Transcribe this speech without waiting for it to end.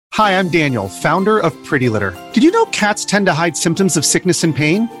Hi, I'm Daniel, founder of Pretty Litter. Did you know cats tend to hide symptoms of sickness and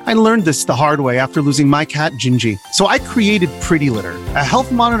pain? I learned this the hard way after losing my cat, Gingy. So I created Pretty Litter, a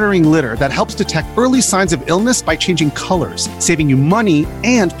health monitoring litter that helps detect early signs of illness by changing colors, saving you money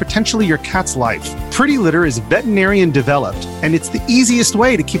and potentially your cat's life. Pretty Litter is veterinarian developed, and it's the easiest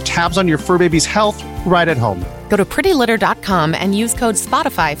way to keep tabs on your fur baby's health right at home. Go to prettylitter.com and use code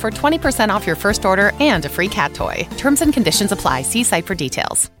SPOTIFY for 20% off your first order and a free cat toy. Terms and conditions apply. See site for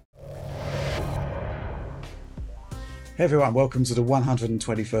details. Hey everyone, welcome to the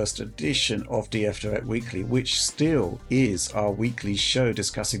 121st edition of DF Direct Weekly, which still is our weekly show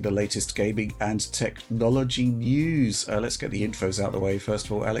discussing the latest gaming and technology news. Let's get the intros out the way. First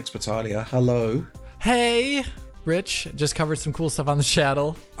of all, Alex Battaglia, hello. Hey, Rich. Just covered some cool stuff on the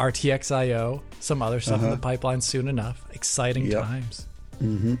Shadow, RTX.io, some other stuff in the pipeline soon enough. Exciting times.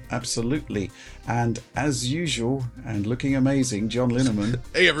 Absolutely. And as usual, and looking amazing, John Linneman.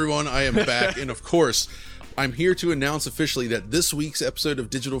 Hey everyone, I am back, and of course, I'm here to announce officially that this week's episode of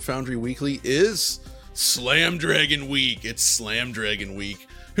Digital Foundry Weekly is Slam Dragon Week. It's Slam Dragon Week.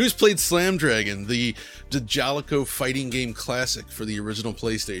 Who's played Slam Dragon, the Jalico fighting game classic for the original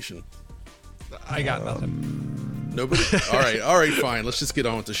PlayStation? I got nothing. Nobody? All right, fine. Let's just get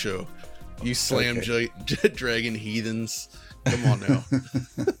on with the show. You Slam Dragon heathens. Come on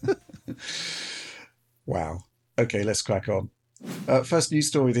now. Wow. Okay, let's crack on. First news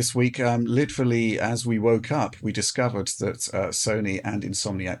story this week. Literally, as we woke up, we discovered that Sony and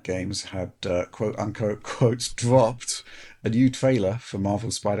Insomniac Games had quote-unquote dropped a new trailer for Marvel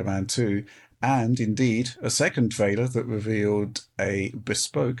Spider-Man 2, and indeed a second trailer that revealed a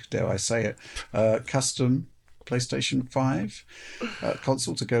bespoke, dare I say it, custom PlayStation 5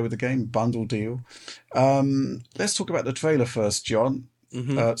 console to go with the game, bundle deal. Let's talk about the trailer first, John.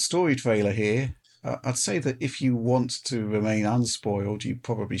 Story trailer here. I'd say that if you want to remain unspoiled, you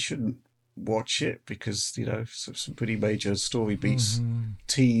probably shouldn't watch it because, you know, some pretty major story beats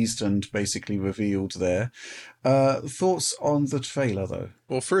teased and basically revealed there. Thoughts on the trailer, though?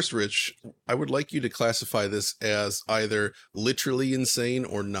 Well, first, Rich, I would like you to classify this as either literally insane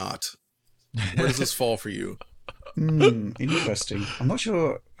or not. Where does this fall for you? Interesting. I'm not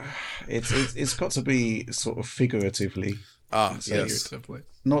sure. It's got to be sort of figuratively. Yes.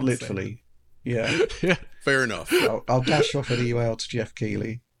 Not literally. Yeah. Fair enough. I'll dash off an email to Jeff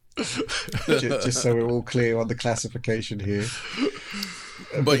Keighley just so we're all clear on the classification here.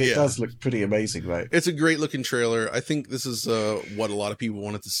 But it does look pretty amazing, right? It's a great looking trailer. I think this is what a lot of people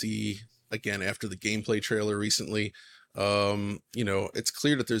wanted to see again after the gameplay trailer recently. You know, it's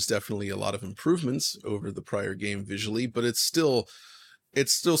clear that there's definitely a lot of improvements over the prior game visually, but it's still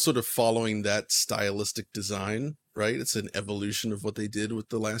sort of following that stylistic design, right? It's an evolution of what they did with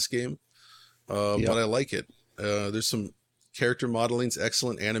the last game. But I like it. There's some character modeling's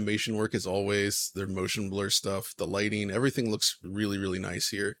excellent, animation work as always, their motion blur stuff, the lighting, everything looks really, really nice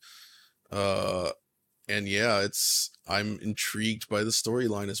here. And yeah, I'm intrigued by the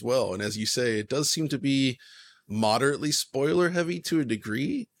storyline as well. And as you say, it does seem to be moderately spoiler heavy to a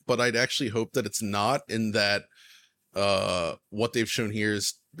degree, but I'd actually hope that it's not, in that what they've shown here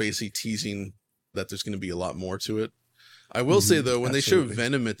is basically teasing that there's going to be a lot more to it. I will say, though, when they show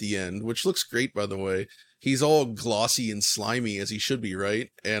Venom at the end, which looks great, by the way, he's all glossy and slimy, as he should be, right?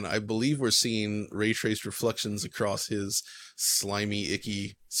 And I believe we're seeing ray traced reflections across his slimy,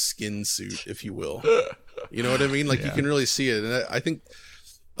 icky skin suit, if you will. You know what I mean? Like, you can really see it. And I think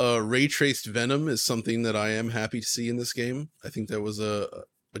ray traced Venom is something that I am happy to see in this game. I think that was a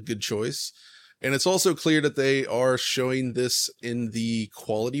good choice. And it's also clear that they are showing this in the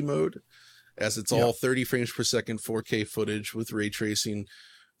quality mode, as it's all 30 frames per second 4K footage with ray tracing.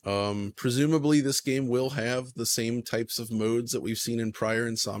 Presumably this game will have the same types of modes that we've seen in prior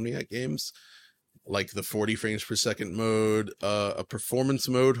Insomniac games, like the 40 frames per second mode, a performance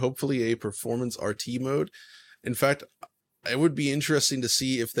mode, hopefully a performance RT mode. In fact, it would be interesting to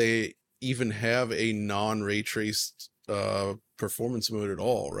see if they even have a non-ray traced performance mode at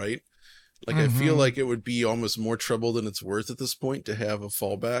all, right? Like, I feel like it would be almost more trouble than it's worth at this point to have a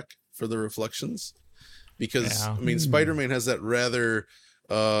fallback for the reflections, because I mean, Spider-Man has that rather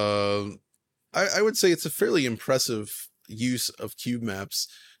I would say it's a fairly impressive use of cube maps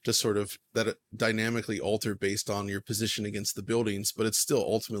to sort of that dynamically alter based on your position against the buildings, but it's still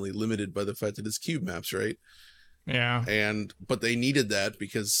ultimately limited by the fact that it's cube maps, right? Yeah. But they needed that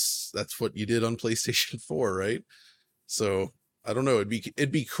because that's what you did on PlayStation 4, right? So I don't know.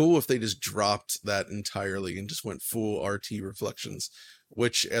 It'd be cool if they just dropped that entirely and just went full RT reflections,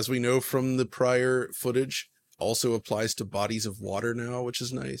 which, as we know from the prior footage, also applies to bodies of water now, which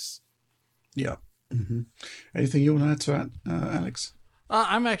is nice. Yeah. Anything you want to add to that, Alex?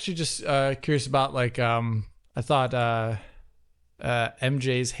 I'm actually just curious about I thought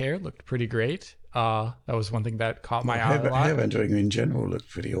MJ's hair looked pretty great. That was one thing that caught my eye a lot. Hair rendering in general looked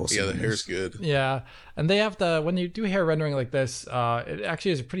pretty awesome. Yeah, the hair's good. Yeah, and they have when you do hair rendering like this, it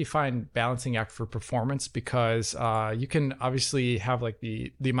actually is a pretty fine balancing act for performance because you can obviously have like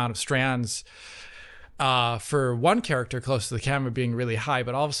the amount of strands for one character close to the camera being really high,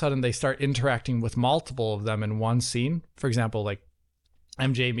 but all of a sudden they start interacting with multiple of them in one scene. For example, like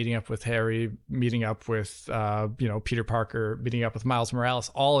MJ meeting up with Harry, meeting up with Peter Parker, meeting up with Miles Morales,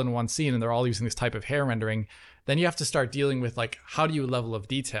 all in one scene, and they're all using this type of hair rendering. Then you have to start dealing with like, how do you level of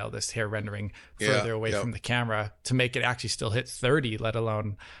detail this hair rendering further away from the camera to make it actually still hit 30, let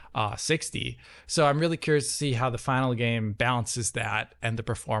alone 60. So I'm really curious to see how the final game balances that and the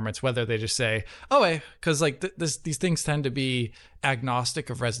performance, whether they just say, because like these things tend to be agnostic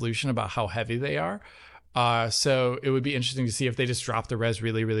of resolution about how heavy they are. So it would be interesting to see if they just drop the res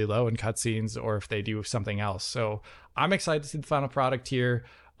really, really low in cutscenes or if they do something else. So I'm excited to see the final product here.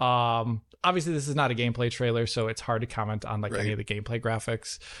 Obviously, this is not a gameplay trailer, so it's hard to comment on any of the gameplay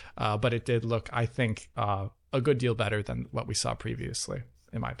graphics. But it did look, I think, a good deal better than what we saw previously,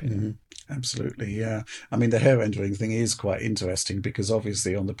 in my opinion. Mm-hmm. Absolutely, yeah. I mean, the hair rendering thing is quite interesting because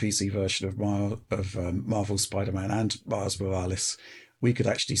obviously on the PC version of Marvel Spider-Man and Miles Morales, we could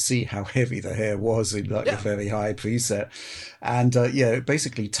actually see how heavy the hair was in a very high preset. And it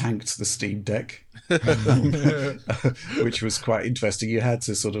basically tanked the Steam Deck, which was quite interesting. You had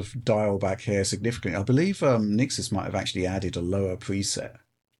to sort of dial back hair significantly. I believe Nixis might have actually added a lower preset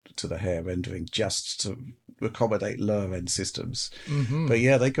to the hair rendering just to accommodate lower end systems. Mm-hmm. But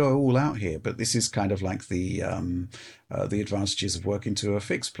yeah, they go all out here. But this is kind of like the advantages of working to a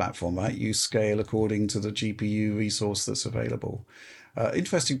fixed platform, right? You scale according to the GPU resource that's available.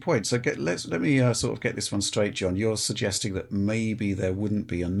 Interesting point. So let me sort of get this one straight, John. You're suggesting that maybe there wouldn't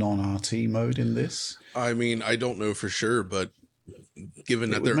be a non-RT mode in this? I mean, I don't know for sure, but given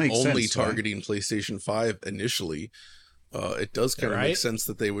that they're only targeting PlayStation 5 initially, it does kind of make sense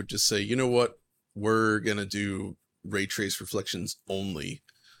that they would just say, you know what, we're going to do ray trace reflections only,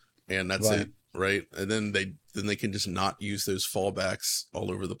 and that's it, right? And then they can just not use those fallbacks all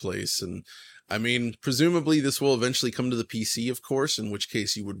over the place. And I mean, presumably this will eventually come to the PC, of course, in which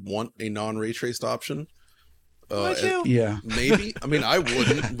case you would want a non-ray traced option. Yeah. Maybe. I mean, I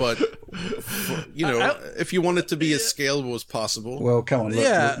wouldn't, but if you want it to be as scalable as possible. Well, come on,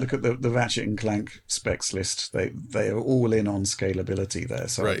 look at the Ratchet and Clank specs list. They are all in on scalability there,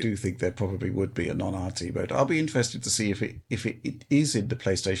 so I do think there probably would be a non-RT mode. I'll be interested to see if it is in the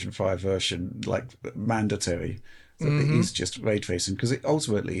PlayStation 5 version, like mandatory. That it is just ray tracing, because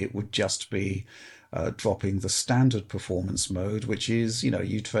ultimately it would just be dropping the standard performance mode, which is,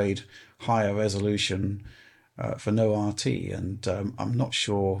 you trade higher resolution for no RT. And I'm not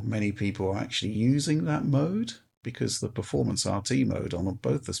sure many people are actually using that mode because the performance RT mode on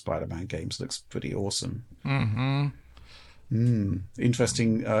both the Spider-Man games looks pretty awesome. Mm-hmm.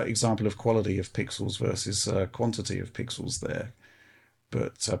 Interesting example of quality of pixels versus quantity of pixels there.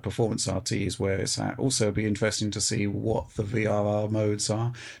 But performance RT is where it's at. Also, it'll be interesting to see what the VRR modes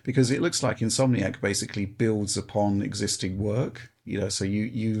are, because it looks like Insomniac basically builds upon existing work. So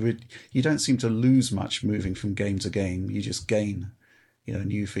you don't seem to lose much moving from game to game. You just gain,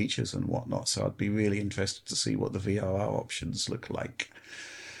 new features and whatnot. So I'd be really interested to see what the VRR options look like.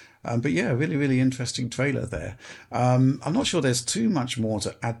 But yeah, really, really interesting trailer there. I'm not sure there's too much more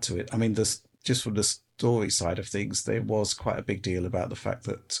to add to it. I mean, just from the story side of things, there was quite a big deal about the fact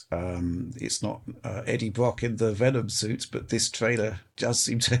that it's not Eddie Brock in the Venom suit, but this trailer does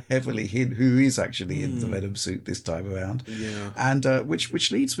seem to heavily hint who is actually in the Venom suit this time around. Yeah. And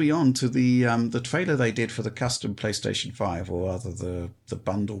which leads me on to the trailer they did for the custom PlayStation 5, or rather the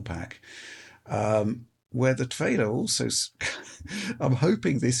bundle pack. Where the trailer also, I'm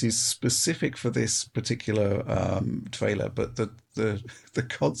hoping this is specific for this particular trailer, but the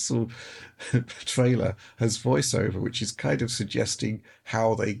console trailer has voiceover, which is kind of suggesting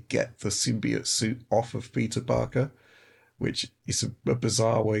how they get the symbiote suit off of Peter Parker, which is a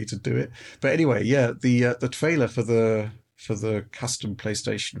bizarre way to do it. But anyway, yeah, the trailer for the custom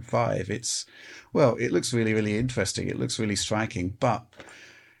PlayStation 5, it looks really, really interesting. It looks really striking, but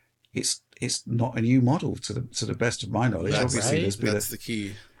it's not a new model to the best of my knowledge. Obviously, that's the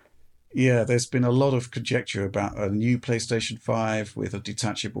key. Yeah, there's been a lot of conjecture about a new PlayStation 5 with a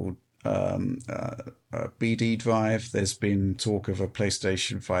detachable BD drive. There's been talk of a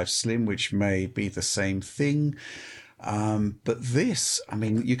PlayStation 5 Slim, which may be the same thing. But this, I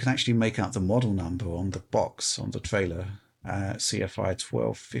mean, you can actually make out the model number on the box, on the trailer. CFI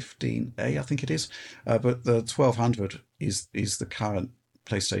 1215A, I think it is. But the 1200 is the current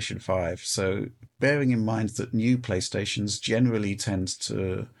PlayStation 5. So bearing in mind that new PlayStations generally tend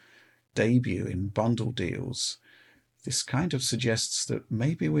to debut in bundle deals, this kind of suggests that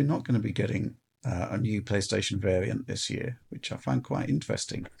maybe we're not going to be getting a new PlayStation variant this year, which I find quite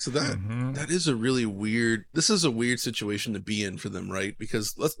interesting. So that is a really weird. This is a weird situation to be in for them, right?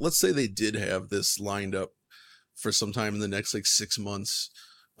 Because let's say they did have this lined up for some time in the next like 6 months.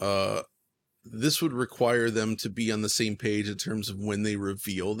 This would require them to be on the same page in terms of when they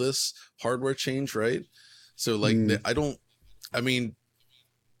reveal this hardware change, right? So like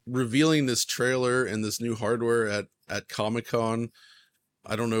revealing this trailer and this new hardware at Comic-Con,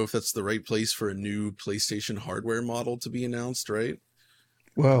 I don't know if that's the right place for a new PlayStation hardware model to be announced, right?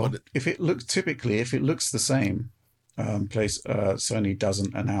 Well, if it looks the same, Sony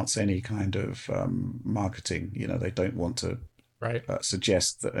doesn't announce any kind of marketing. They don't want to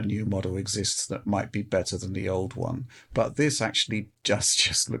suggest that a new model exists that might be better than the old one. But this actually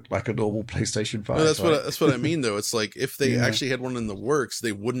just looked like a normal PlayStation 5. No, that's what I mean, though. It's like if they actually had one in the works,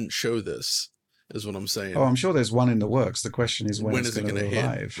 they wouldn't show this. Is what I'm saying. Oh, I'm sure there's one in the works. The question is when is it going to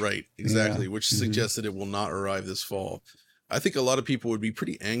arrive? Right, exactly. Which suggests that it will not arrive this fall. I think a lot of people would be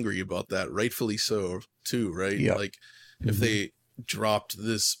pretty angry about that, rightfully so, too, right? Yep. Like if they dropped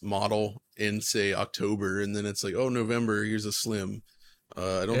this model in, say, October, and then it's like, oh, November, here's a Slim.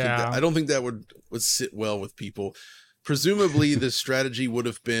 I don't think that would sit well with people. Presumably, the strategy would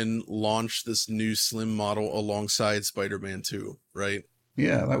have been launch this new Slim model alongside Spider-Man 2, right?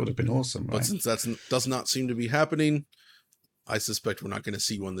 Yeah, that would have been awesome. Right? But since that does not seem to be happening, I suspect we're not going to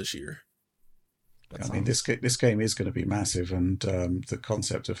see one this year. This game is going to be massive, and the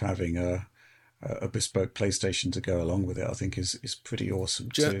concept of having a bespoke PlayStation to go along with it, I think, is pretty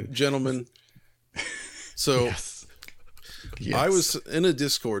awesome too. Gentlemen, so yes. I was in a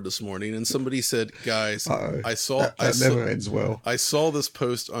Discord this morning, and somebody said, "Guys, that never ends well. I saw this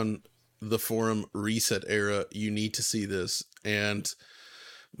post on the forum Reset Era. You need to see this." And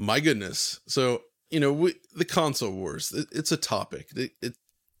my goodness. So, the console wars, it's a topic.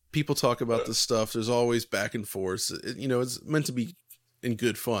 People talk about this stuff. There's always back and forth. It's meant to be in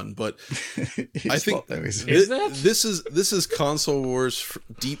good fun, but I think this is console wars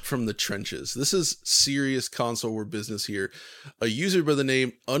deep from the trenches. This is serious console war business here. A user by the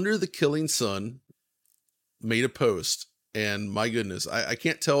name Under the Killing Sun made a post, and my goodness, I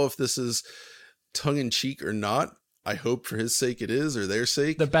can't tell if this is tongue in cheek or not. I hope for his sake it is, or their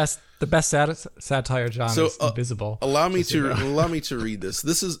sake. The best satire, John, is invisible. Allow me to read this.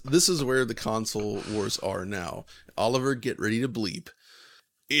 This is where the console wars are now. Oliver, get ready to bleep.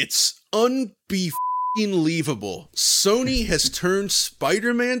 It's unbelievable. Sony has turned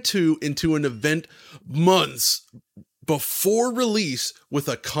Spider-Man 2 into an event months before release with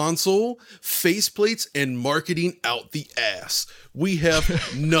a console, faceplates, and marketing out the ass. We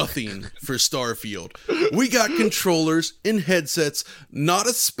have nothing for Starfield. We got controllers and headsets, not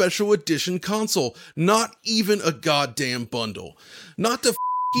a special edition console, not even a goddamn bundle. Not to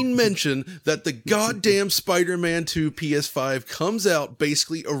mention that the goddamn Spider-Man 2 PS5 comes out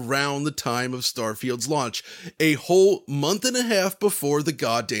basically around the time of Starfield's launch, a whole month and a half before the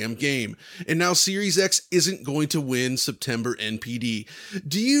goddamn game. And now Series X isn't going to win September NPD.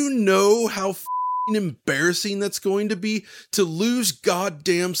 Do you know how embarrassing that's going to be to lose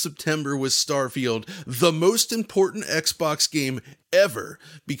goddamn September with Starfield, the most important Xbox game ever,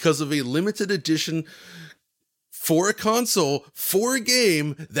 because of a limited edition for a console, for a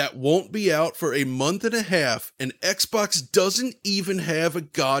game that won't be out for a month and a half, and Xbox doesn't even have a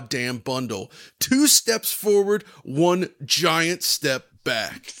goddamn bundle. 2 steps forward, 1 giant step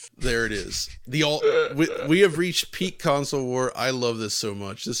back. There it is. We have reached peak console war. I love this so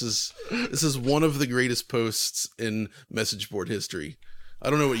much. This is one of the greatest posts in message board history. I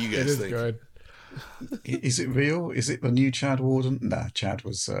don't know what you guys think. Good. Is it real? Is it the new Chad Warden? Nah, Chad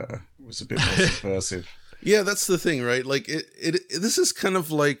was a bit more subversive. Yeah, that's the thing, right? Like this is kind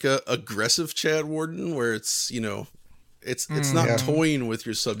of like a aggressive Chad Warden, where it's it's not toying with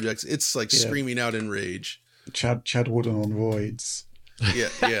your subjects. It's like screaming out in rage. Chad Warden on roids.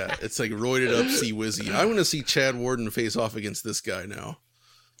 Yeah. It's like roided up C-Wizzy. I want to see Chad Warden face off against this guy now.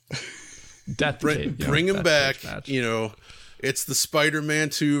 Bring him back. It's the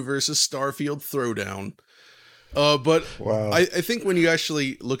Spider-Man 2 versus Starfield throwdown. But wow. I think when you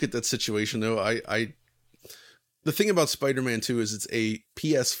actually look at that situation, though, the thing about Spider-Man 2 is it's a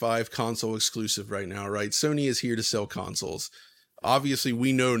PS5 console exclusive right now, right? Sony is here to sell consoles. Obviously,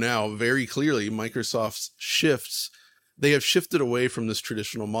 we know now very clearly Microsoft's they have shifted away from this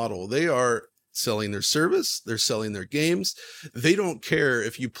traditional model. They are selling their service. They're selling their games. They don't care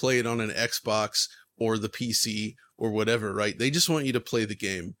if you play it on an Xbox or the PC or whatever, right? They just want you to play the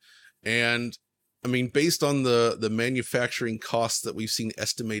game. And I mean, based on the manufacturing costs that we've seen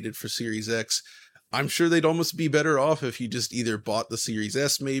estimated for Series X, I'm sure they'd almost be better off if you just either bought the Series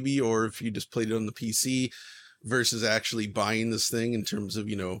S maybe, or if you just played it on the PC versus actually buying this thing in terms of,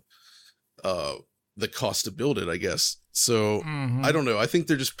 the cost to build it, I guess. So I don't know. I think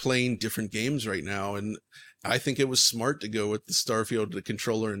they're just playing different games right now. And I think it was smart to go with the Starfield, the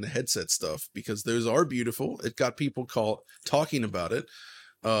controller, and the headset stuff, because those are beautiful. It got people talking about it.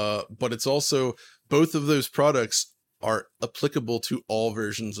 But it's also, both of those products are applicable to all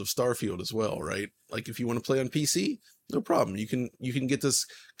versions of Starfield as well, right? Like if you want to play on PC, no problem. You can get this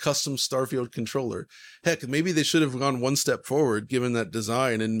custom Starfield controller. Heck, maybe they should have gone one step forward, given that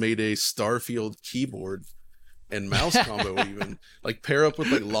design, and made a Starfield keyboard and mouse combo even. Like pair up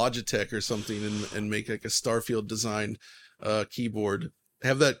with like Logitech or something and make like a Starfield designed keyboard.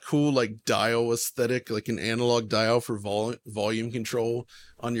 Have that cool like dial aesthetic, like an analog dial for volume control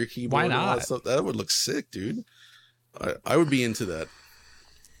on your keyboard. Why not? And all that stuff. That would look sick, dude. I would be into that.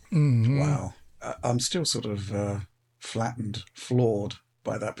 Wow. I'm still sort of floored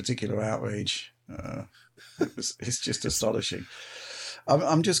by that particular outrage. It's just astonishing.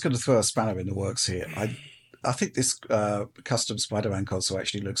 I'm just going to throw a spanner in the works here. I think this custom Spider-Man console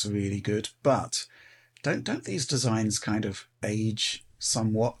actually looks really good, but don't these designs kind of age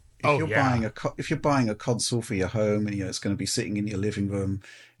somewhat? If you're buying a console for your home and it's going to be sitting in your living room,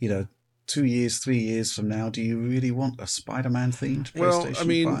 2 years, 3 years from now, do you really want a Spider-Man themed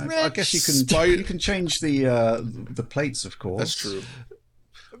PlayStation 5? I guess you can change the plates, of course. That's true.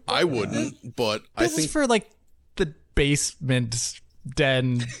 I wouldn't, but I think is for like the basement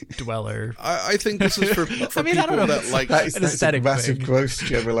den dweller. I think this is for people that like that's an aesthetic massive gross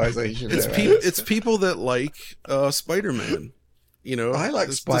generalization. It's people that like Spider-Man. I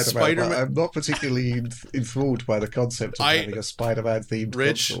like Spider-Man, but I'm not particularly enthralled by the concept of having a Spider-Man themed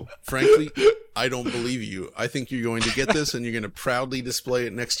console. Frankly, I don't believe you. I think you're going to get this and you're going to proudly display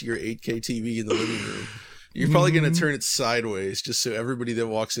it next to your 8K TV in the living room. You're probably going to turn it sideways just so everybody that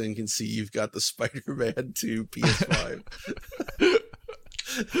walks in can see you've got the Spider-Man 2 PS5.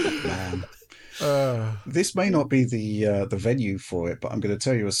 Man. This may not be the venue for it, but I'm going to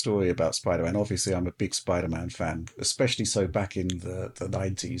tell you a story about Spider-Man. Obviously, I'm a big Spider-Man fan, especially so back in the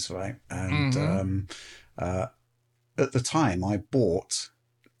 90s, right? And at the time, I bought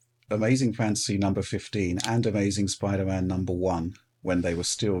Amazing Fantasy number 15 and Amazing Spider-Man number 1 when they were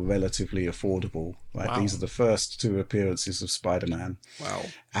still relatively affordable, right? Wow. These are the first 2 appearances of Spider-Man. Wow.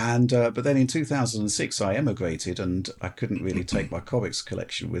 And but then in 2006, I emigrated and I couldn't really take my comics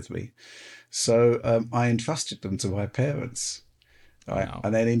collection with me. So I entrusted them to my parents. Right? Wow.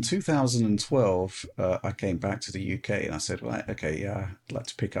 And then in 2012, I came back to the UK and I said, right, okay, I'd like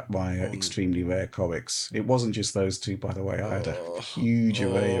to pick up my extremely rare comics. It wasn't just those 2, by the way. I had a huge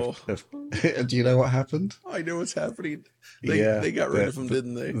array of do you know what happened? I know what's happening. They got rid of them,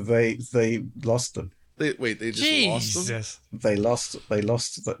 didn't they? They lost them. They just lost them? They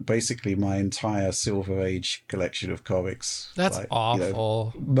lost basically my entire Silver Age collection of comics. That's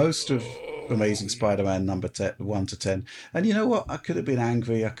awful. Most of Amazing Spider-Man number 1 to 10. And you know what? I could have been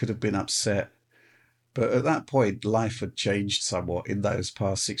angry. I could have been upset. But at that point, life had changed somewhat in those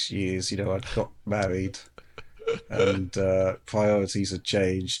past 6 years. I'd got married and priorities had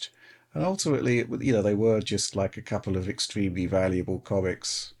changed. And ultimately, they were just like a couple of extremely valuable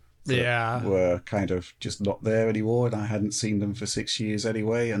comics that were kind of just not there anymore, and I hadn't seen them for 6 years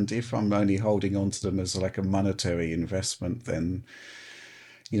anyway. And if I'm only holding on to them as like a monetary investment, then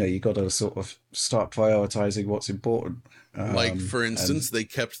you got to sort of start prioritizing what's important. Like, for instance, they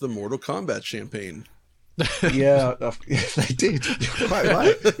kept the Mortal Kombat champagne. Yeah, they did. You're quite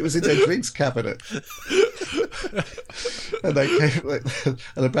right. It was in their drinks cabinet. And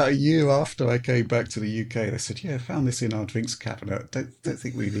and about a year after I came back to the UK, they said, "Yeah, I found this in our drinks cabinet. Don't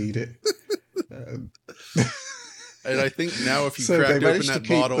think we need it." And I think now, if you cracked open that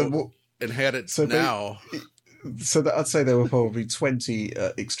bottle and had it so I'd say there were probably 20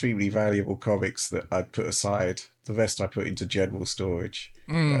 extremely valuable comics that I'd put aside. The rest I put into general storage.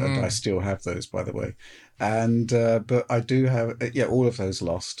 And I still have those, by the way. And but I do have all of those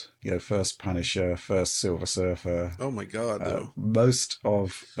lost. First Punisher, first Silver Surfer. Oh my God! Most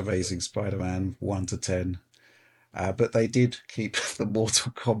of Amazing Spider-Man 1 to 10. But they did keep the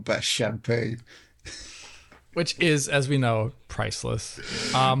Mortal Kombat champagne. Which is, as we know, priceless.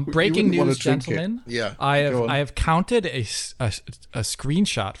 Breaking news, gentlemen. Yeah, I have counted a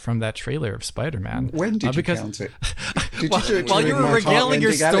screenshot from that trailer of Spider-Man. When did you count it? Did you do it while you were regaling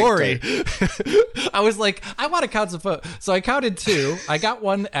your story? I was like, I want to count some photos. So I counted 2. I got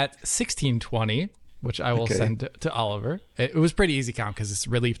one at 1620, which I will send to Oliver. It was pretty easy count because it's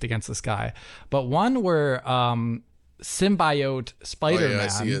reliefed against the sky. But one where Symbiote Spider-Man, I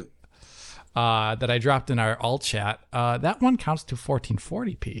see it. that I dropped in our alt chat, that one counts to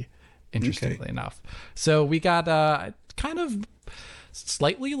 1440p, interestingly enough. So we got kind of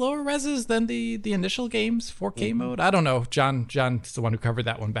slightly lower reses than the initial game's 4K mode. I don't know. John's the one who covered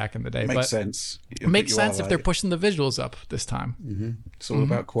that one back in the day. Makes but sense. It makes sense if they're pushing the visuals up this time. It's all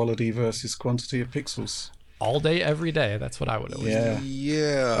about quality versus quantity of pixels. All day, every day. That's what I would always do.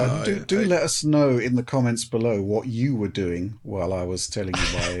 Yeah. Do let us know in the comments below what you were doing while I was telling you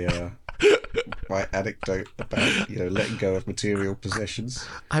my my anecdote about letting go of material possessions.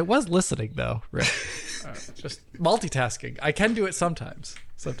 I was listening though, Rick. Just multitasking. I can do it sometimes.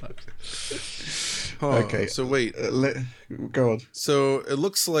 Okay. So wait. Go on. So it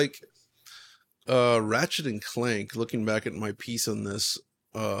looks like Ratchet and Clank, looking back at my piece on this,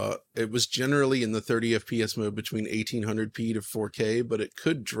 it was generally in the 30 FPS mode between 1800p to 4K, but it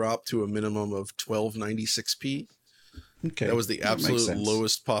could drop to a minimum of 1296p. Okay. That was the absolute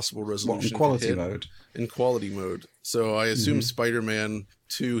lowest possible resolution. In quality mode. In quality mode. So I assume Spider-Man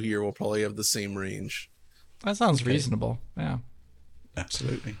 2 here will probably have the same range. That sounds reasonable. Yeah.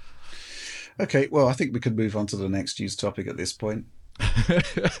 Absolutely. Okay, well, I think we could move on to the next news topic at this point.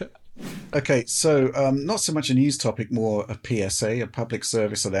 Okay, so not so much a news topic, more a PSA, a public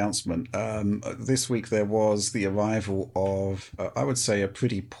service announcement. This week there was the arrival of, I would say, a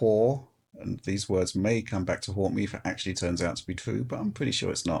pretty poor, and these words may come back to haunt me if it actually turns out to be true, but I'm pretty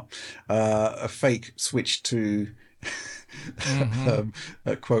sure it's not, a fake Switch 2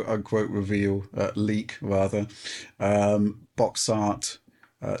 a quote-unquote reveal, leak rather, box art,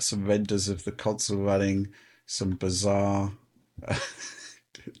 some renders of the console running, some bizarre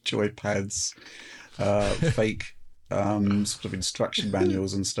joypads, fake sort of instruction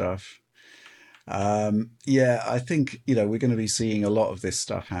manuals and stuff. I think we're going to be seeing a lot of this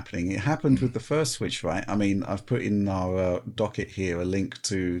stuff happening. It happened with the first Switch, right? I mean, I've put in our docket here a link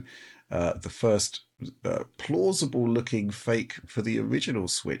to the first plausible looking fake for the original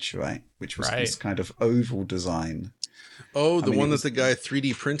Switch, right? Which was this kind of oval design. Oh, the one that the guy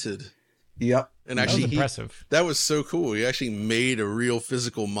 3D printed. Yep. And actually, that was impressive. That was so cool. He actually made a real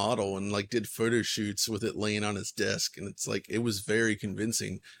physical model and did photo shoots with it laying on his desk. And it's it was very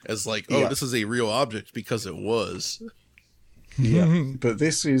convincing as this is a real object, because it was. Yeah. But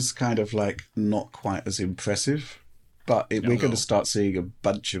this is kind of not quite as impressive. But we're going to start seeing a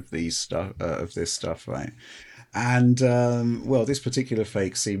bunch of these stuff, this stuff, right? And, this particular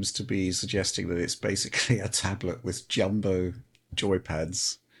fake seems to be suggesting that it's basically a tablet with jumbo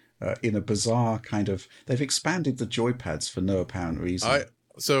joypads. In a bizarre kind of, they've expanded the joypads for no apparent reason.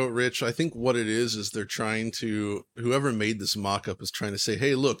 So, Rich, I think what it is they're trying to, whoever made this mock-up is trying to say,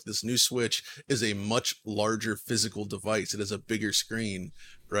 hey, look, this new Switch is a much larger physical device. It has a bigger screen,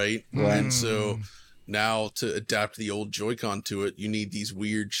 right? And so now to adapt the old Joy-Con to it, you need these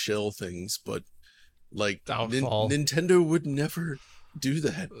weird shell things, but Nintendo would never do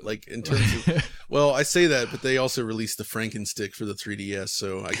that, in terms of I say that, but they also released the Frankenstick for the 3DS,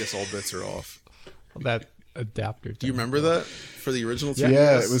 so I guess all bets are off. That adapter. Do you remember that for the original 3DS?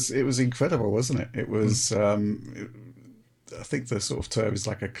 Yeah, it was incredible, wasn't it? It was I think the sort of term is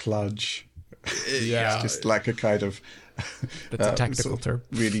a kludge. Yeah, it's just a kind of that's a technical term,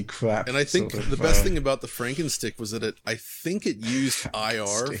 really crap. And I think the best thing about the Frankenstick was that I think it used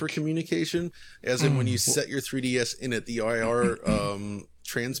IR for communication, as in when you set your 3DS in it, the IR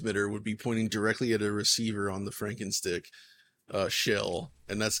transmitter would be pointing directly at a receiver on the Frankenstick shell,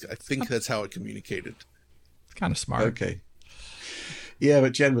 and I think that's how it communicated. It's kind of smart. Okay. Yeah,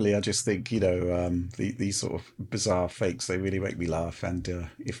 but generally, I just think these sort of bizarre fakes, they really make me laugh. And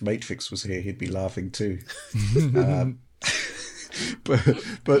if Matrix was here, he'd be laughing too.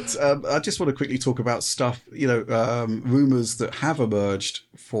 But I just want to quickly talk about stuff, rumors that have emerged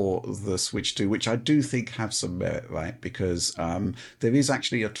for the Switch 2, which I do think have some merit, right? Because there is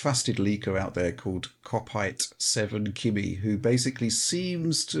actually a trusted leaker out there called Copite7Kimi, who basically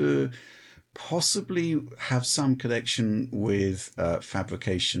seems to possibly have some connection with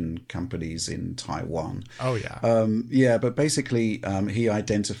fabrication companies in Taiwan. Oh, yeah. But basically he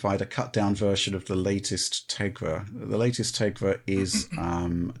identified a cut-down version of the latest Tegra. The latest Tegra is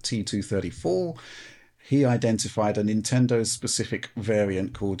T234. He identified a Nintendo-specific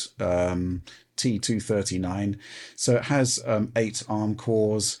variant called T239. So it has 8 ARM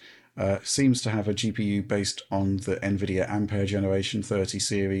cores, seems to have a GPU based on the NVIDIA Ampere Generation 30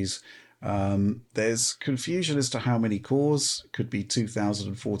 series, There's confusion as to how many cores. Could be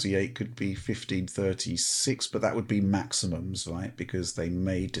 2048, could be 1536, but that would be maximums, right? Because they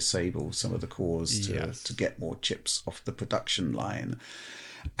may disable some of the cores to get more chips off the production line.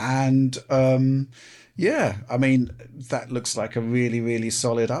 And yeah, I mean, that looks like a really, really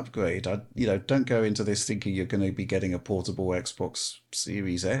solid upgrade. Don't go into this thinking you're going to be getting a portable Xbox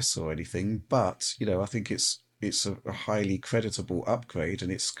Series S or anything, but I think it's a highly creditable upgrade,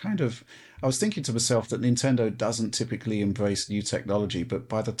 and it's kind of, I was thinking to myself that Nintendo doesn't typically embrace new technology, but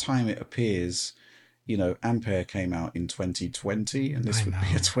by the time it appears, Ampere came out in 2020, and this would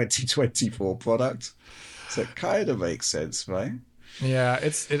be a 2024 product, so it kind of makes sense, right? Yeah,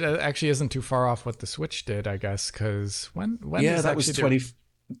 it actually isn't too far off what the Switch did, I guess, because when yeah, that was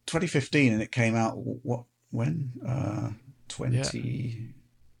 2015, and it came out when 20. Yeah.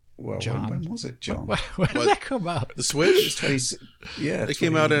 Well, when was it, John? When did that come out? The Switch? It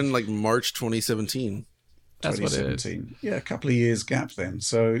came out in like March 2017. That's 2017. What it is. Yeah, a couple of years gap then.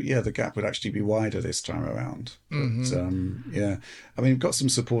 So yeah, the gap would actually be wider this time around. Mm-hmm. But yeah, I mean, we've got some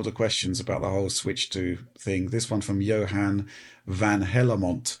supporter questions about the whole Switch 2 thing. This one from Johan van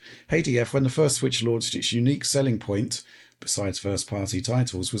Hellemont. Hey DF, when the first Switch launched, its unique selling point, besides first-party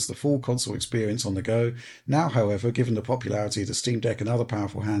titles, was the full console experience on the go. Now, however, given the popularity of the Steam Deck and other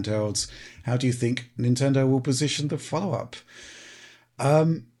powerful handhelds, how do you think Nintendo will position the follow-up?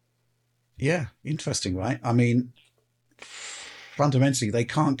 Yeah, interesting, right? I mean, fundamentally, they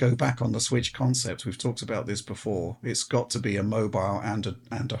can't go back on the Switch concept. We've talked about this before. It's got to be a mobile and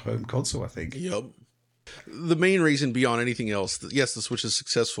a home console, I think. Yep. The main reason beyond anything else, yes, the Switch is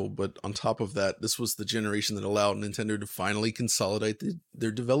successful, but on top of that, this was the generation that allowed Nintendo to finally consolidate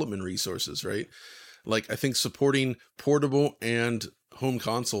their development resources, right? Like, I think supporting portable and home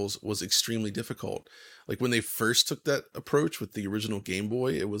consoles was extremely difficult. Like, when they first took that approach with the original Game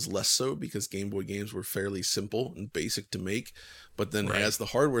Boy, it was less so because Game Boy games were fairly simple and basic to make. But then as the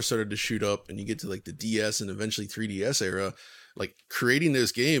hardware started to shoot up and you get to like the DS and eventually 3DS era, like creating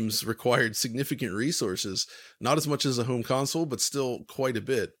those games required significant resources, not as much as a home console, but still quite a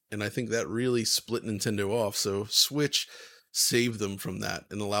bit. And I think that really split Nintendo off. So Switch saved them from that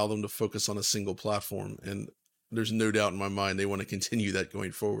and allow them to focus on a single platform. And there's no doubt in my mind they want to continue that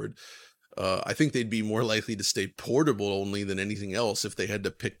going forward. I think they'd be more likely to stay portable only than anything else if they had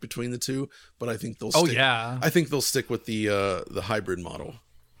to pick between the two. But I think they'll I think they'll stick with the hybrid model.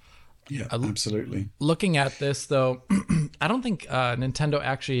 Yeah, absolutely. Looking at this, though, I don't think Nintendo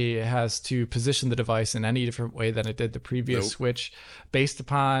actually has to position the device in any different way than it did the previous Switch, based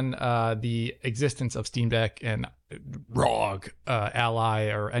upon the existence of Steam Deck and ROG Ally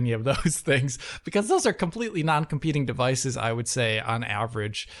or any of those things, because those are completely non-competing devices, I would say, on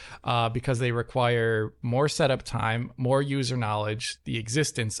average, because they require more setup time, more user knowledge, the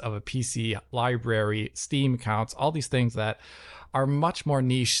existence of a PC library, Steam accounts, all these things that are much more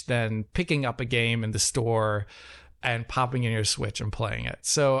niche than picking up a game in the store and popping in your Switch and playing it.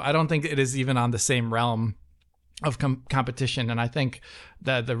 So I don't think it is even on the same realm of competition. And I think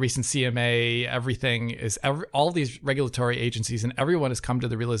that the recent CMA, all these regulatory agencies and everyone has come to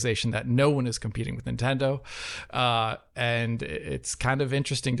the realization that no one is competing with Nintendo. And it's kind of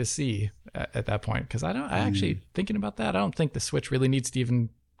interesting to see at that point, because actually thinking about that, I don't think the Switch really needs to even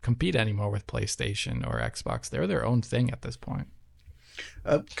compete anymore with PlayStation or Xbox. They're their own thing at this point.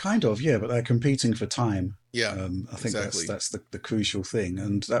 Kind of, yeah, but they're competing for time. Yeah, I think that's the crucial thing.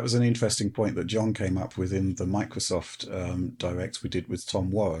 And that was an interesting point that John came up with in the Microsoft Direct we did with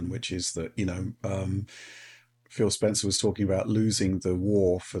Tom Warren, which is that, Phil Spencer was talking about losing the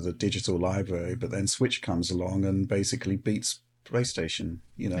war for the digital library, but then Switch comes along and basically beats PlayStation,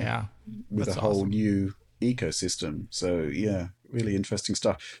 with a whole new ecosystem. So, yeah, really interesting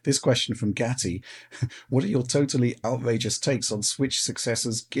stuff. This question from Gatti. What are your totally outrageous takes on Switch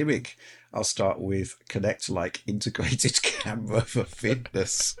successor's gimmick? I'll start with Kinect-like integrated camera for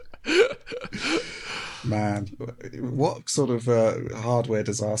fitness. Man, what sort of hardware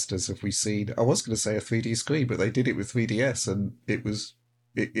disasters have we seen? I was going to say a 3D screen, but they did it with 3DS, and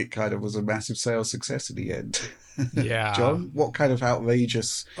it kind of was a massive sales success in the end. Yeah. John, what kind of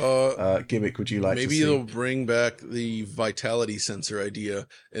outrageous gimmick would you like to see? Maybe they'll bring back the vitality sensor idea,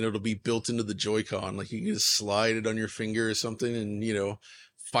 and it'll be built into the Joy-Con. Like, you can just slide it on your finger or something and,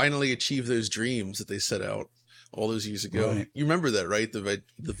 finally achieve those dreams that they set out all those years ago. Right. You remember that, right? The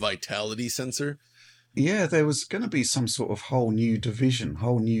vitality sensor? Yeah, there was going to be some sort of whole new division,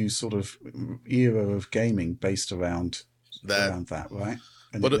 whole new sort of era of gaming based around that, right?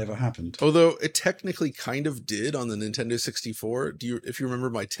 and but it never happened. Although it technically kind of did on the Nintendo 64. If you remember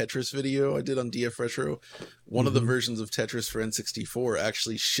my Tetris video I did on DF Retro, one of the versions of Tetris for N64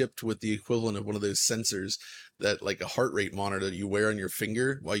 actually shipped with the equivalent of one of those sensors that, like a heart rate monitor that you wear on your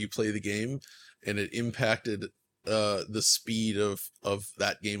finger while you play the game, and it impacted the speed of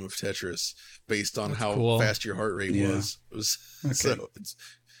that game of Tetris based on how fast your heart rate was. It was okay. So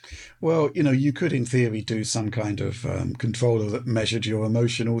well, you could in theory do some kind of controller that measured your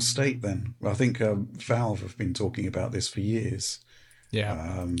emotional state then. I think Valve have been talking about this for years.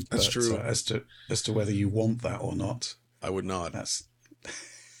 Yeah, that's true. As to whether you want that or not, I would not. That's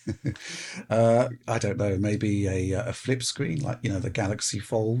I don't know, maybe a flip screen, like the Galaxy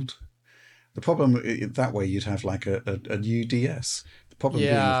Fold. The problem that way you'd have like a new DS. The problem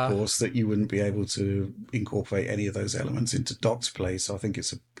being, of course, that you wouldn't be able to incorporate any of those elements into docked play. So I think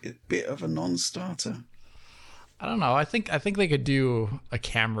it's a bit of a non-starter. I don't know. I think they could do a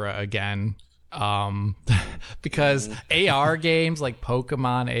camera again, because AR games like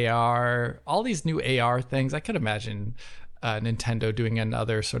Pokemon AR, all these new AR things, I could imagine Nintendo doing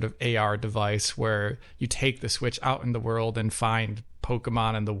another sort of AR device where you take the Switch out in the world and find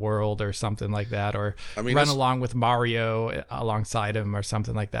Pokemon in the world or something like that, or run along with Mario alongside him or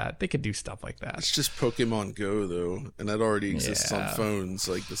something like that. They could do stuff like that. It's just Pokemon Go though, and that already exists on phones.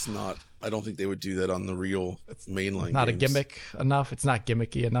 Like, it's not. I don't think they would do that on the real mainline. Not games. A gimmick enough. It's not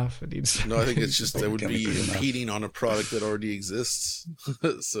gimmicky enough. It needs. No, I think it's just that would be competing on a product that already exists.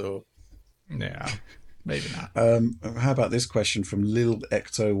 So, yeah. Maybe not. How about this question from Lil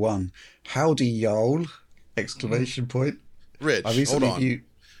Ecto1? Howdy y'all! Exclamation point. Rich, hold on.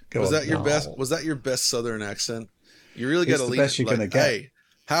 Was that your best? No. Was that your best Southern accent? You really got to lean. Best you're like, gonna get. Hey,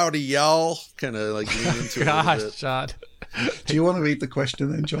 howdy y'all! Kind of like lean into it a little bit. John. Do you want to read the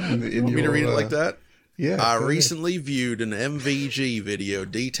question then, John? You want me to read it like that? Yeah. I recently viewed an MVG video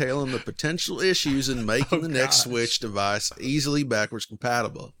detailing the potential issues in making the next Switch device easily backwards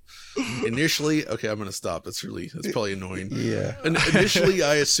compatible. Initially, okay, I'm going to stop. That's probably annoying. Yeah. And initially,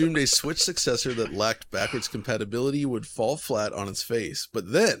 I assumed a Switch successor that lacked backwards compatibility would fall flat on its face.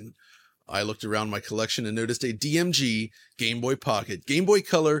 But then I looked around my collection and noticed a DMG, Game Boy Pocket, Game Boy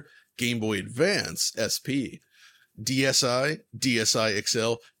Color, Game Boy Advance SP, DSi, DSi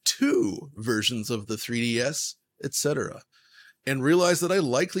XL, 2 versions of the 3DS, etc. And realized that I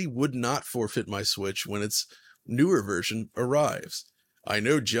likely would not forfeit my Switch when its newer version arrives. I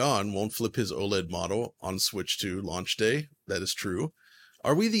know John won't flip his OLED model on Switch 2 launch day. That is true.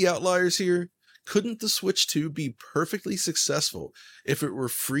 Are we the outliers here? Couldn't the Switch 2 be perfectly successful if it were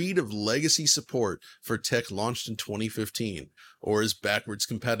freed of legacy support for tech launched in 2015? Or is backwards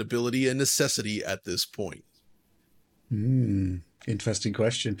compatibility a necessity at this point? Interesting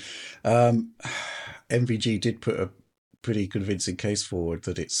question. MVG did put a pretty convincing case forward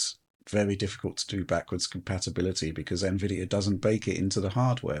that it's very difficult to do backwards compatibility because NVIDIA doesn't bake it into the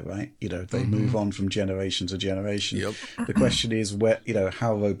hardware, right? They move on from generation to generation. Yep. The question is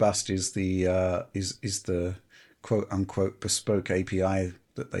how robust is the quote unquote bespoke API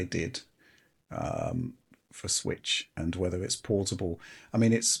that they did for Switch, and whether it's portable. I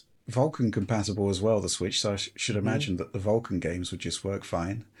mean, it's Vulkan compatible as well, the Switch, so I should imagine that the Vulkan games would just work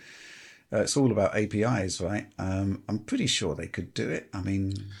fine. It's all about APIs, right? I'm pretty sure they could do it. I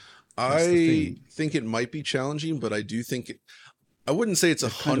mean, I think it might be challenging, but I do think I wouldn't say it's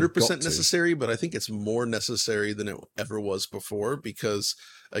 100% necessary, but I think it's more necessary than it ever was before because,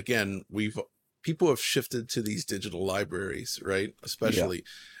 again, people have shifted to these digital libraries, right? Especially,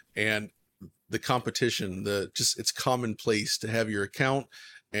 and the competition, it's commonplace to have your account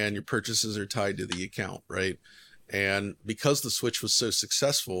and your purchases are tied to the account, right? And because the Switch was so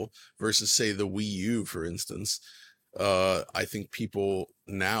successful versus, say, the Wii U, for instance, I think people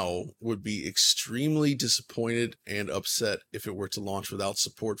now would be extremely disappointed and upset if it were to launch without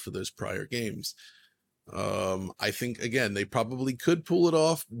support for those prior games. I think, again, they probably could pull it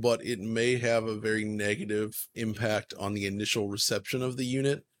off, but it may have a very negative impact on the initial reception of the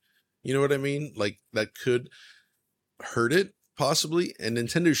unit. You know what I mean? Like, that could hurt it, possibly. And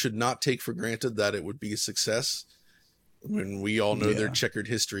Nintendo should not take for granted that it would be a success. When we all know their checkered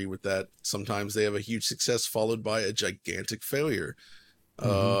history with that. Sometimes they have a huge success followed by a gigantic failure.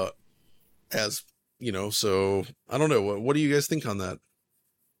 As you know, so I don't know. What do you guys think on that?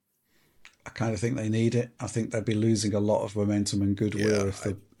 I kind of think they need it. I think they'd be losing a lot of momentum and goodwill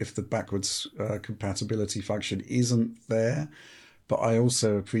if the backwards compatibility function isn't there. But I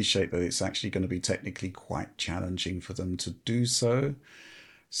also appreciate that it's actually going to be technically quite challenging for them to do so.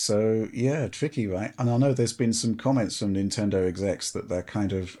 So, yeah, tricky, right? And I know there's been some comments from Nintendo execs that they're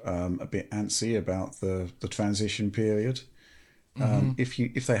kind of a bit antsy about the transition period.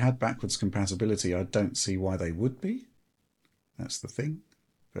 If they had backwards compatibility, I don't see why they would be. That's the thing.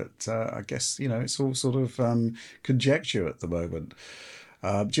 But I guess, it's all sort of conjecture at the moment.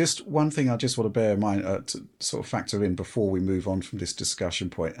 Just one thing I just want to bear in mind to sort of factor in before we move on from this discussion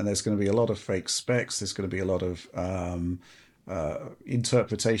point, and there's going to be a lot of fake specs. There's going to be a lot of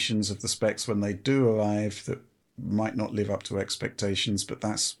interpretations of the specs when they do arrive that might not live up to expectations, but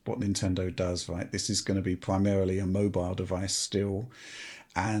that's what Nintendo does, right? This is going to be primarily a mobile device still,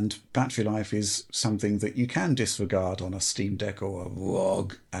 and battery life is something that you can disregard on a Steam Deck or a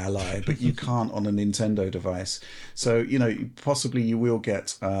ROG Ally, but you can't on a Nintendo device. So, possibly you will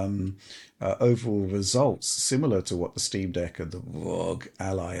get overall results similar to what the Steam Deck and the ROG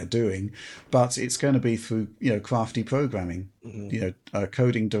Ally are doing, but it's going to be through, crafty programming,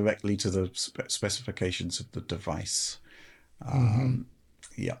 coding directly to the specifications of the device.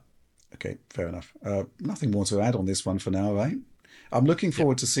 Yeah. Okay, fair enough. Nothing more to add on this one for now, right? I'm looking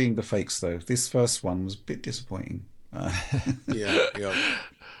forward to seeing the fakes, though. This first one was a bit disappointing. Yeah.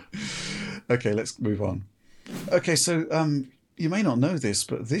 Okay, let's move on. Okay, so you may not know this,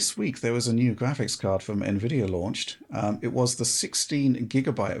 but this week there was a new graphics card from NVIDIA launched. It was the 16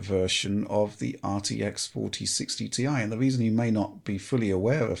 gigabyte version of the RTX 4060 Ti. And the reason you may not be fully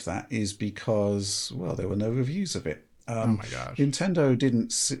aware of that is because, well, there were no reviews of it. Oh my gosh. NVIDIA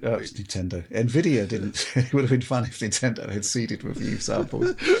didn't. It would have been fun if Nintendo had seeded review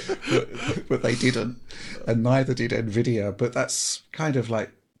samples, but they didn't, and neither did NVIDIA. But that's kind of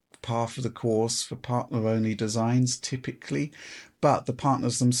like par for the course for partner-only designs typically. But the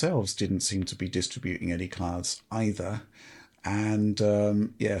partners themselves didn't seem to be distributing any cards either. And so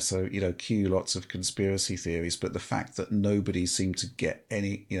cue lots of conspiracy theories. But the fact that nobody seemed to get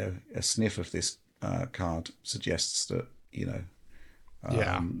any, a sniff of this card suggests that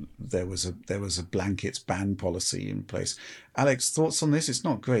there was a blanket ban policy in place. Alex, thoughts on this? It's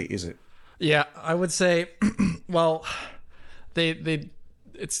not great, is it? Yeah, I would say, well,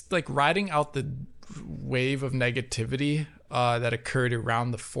 it's like riding out the wave of negativity that occurred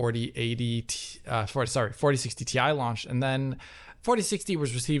around the 4060 Ti launch, and then 4060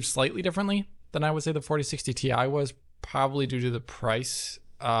 was received slightly differently than I would say the 4060 Ti was, probably due to the price.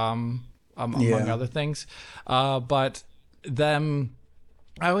 Among other things. But then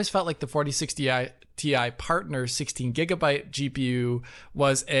I always felt like the 4060 Ti partner 16 gigabyte GPU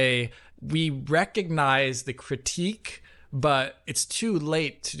was we recognize the critique, but it's too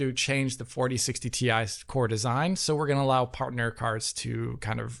late to change the 4060 Ti's core design. So we're going to allow partner cards to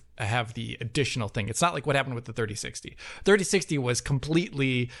kind of have the additional thing. It's not like what happened with the 3060. 3060 was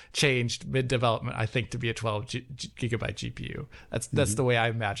completely changed mid-development, I think, to be a 12 gigabyte GPU. That's the way I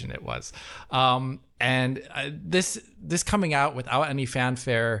imagine it was. This coming out without any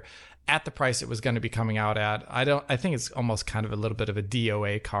fanfare at the price it was going to be coming out at, I think it's almost kind of a little bit of a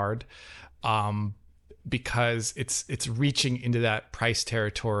DOA card. Because it's reaching into that price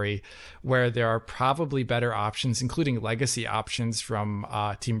territory where there are probably better options, including legacy options from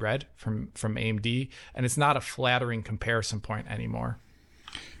Team Red, from AMD, and it's not a flattering comparison point anymore.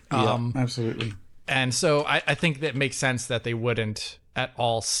 Yeah, absolutely. And so I think that makes sense that they wouldn't at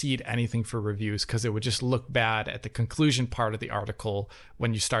all seed anything for reviews, because it would just look bad at the conclusion part of the article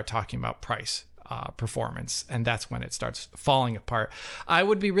when you start talking about price. Performance, and that's when it starts falling apart. I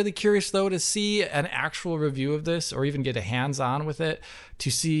would be really curious though to see an actual review of this, or even get a hands-on with it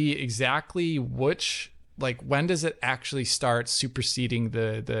to see exactly when does it actually start superseding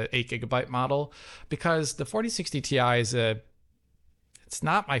the 8 gigabyte model, because the 4060 Ti is I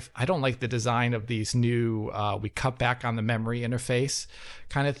don't like the design of these new we cut back on the memory interface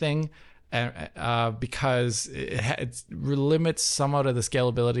kind of thing. Because it limits somewhat of the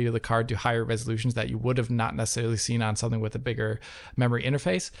scalability of the card to higher resolutions that you would have not necessarily seen on something with a bigger memory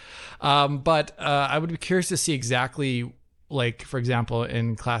interface. But I would be curious to see exactly, like, for example,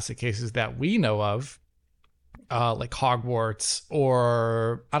 in classic cases that we know of, like Hogwarts,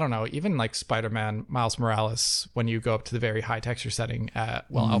 or I don't know, even like Spider-Man Miles Morales, when you go up to the very high texture setting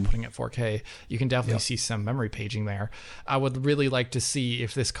outputting at 4K, you can definitely see some memory paging there. I would really like to see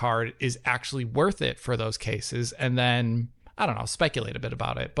if this card is actually worth it for those cases, and then I don't know, speculate a bit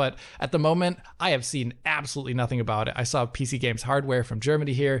about it. But at the moment, I have seen absolutely nothing about it. I saw PC Games Hardware from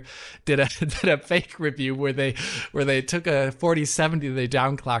Germany here did a fake review where they took a 4070, they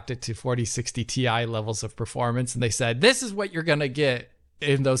downclocked it to 4060 Ti levels of performance, and they said, this is what you're going to get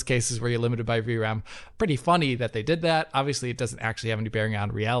in those cases where you're limited by VRAM. Pretty funny that they did that. Obviously, it doesn't actually have any bearing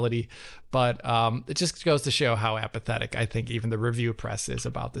on reality, but it just goes to show how apathetic I think even the review press is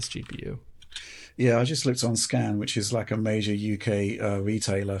about this GPU. Yeah, I just looked on Scan, which is like a major UK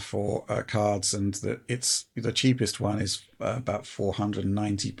retailer for cards, and it's the cheapest one is about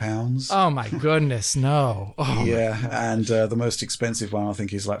 £490. Oh my goodness, no. Oh my Yeah, god. and the most expensive one I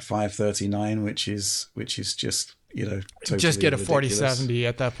think is like 539, which is just Just totally get a ridiculous. 4070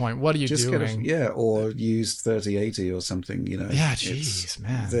 at that point. What are you Just get a doing? yeah, or used 3080 or something. Yeah, It's jeez,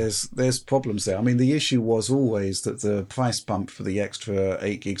 man. there's problems there. I mean, the issue was always that the price bump for the extra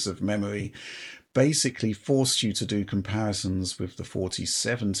 8 gigs of memory basically forced you to do comparisons with the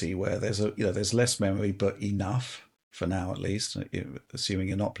 4070, where there's less memory but enough for now, at least, assuming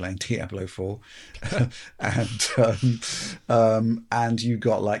you're not playing Diablo 4, and you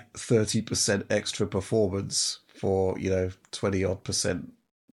got like 30% extra performance for 20 odd percent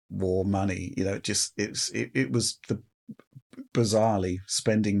more money. It was the bizarrely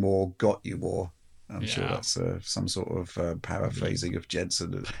spending more got you more. I'm sure Yeah. that's some sort of paraphrasing of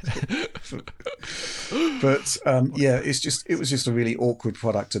Jensen. But yeah, it was just a really awkward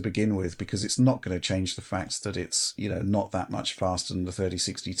product to begin with, because it's not going to change the fact that it's not that much faster than the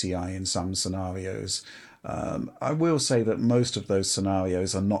 3060 Ti in some scenarios. I will say that most of those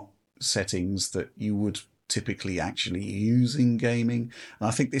scenarios are not settings that you would typically actually use in gaming. And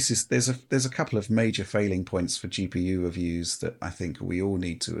I think there's a couple of major failing points for GPU reviews that I think we all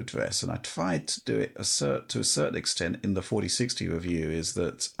need to address. And I tried to do it to a certain extent in the 4060 review. Is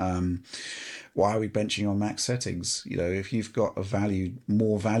that why are we benching on max settings? If you've got a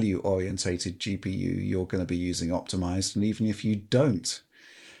more value orientated GPU, you're going to be using optimized, and even if you don't,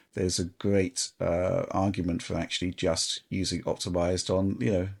 there's a great argument for actually just using optimized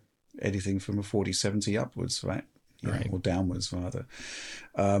on anything from a 4070 upwards, right? Right. Or downwards rather.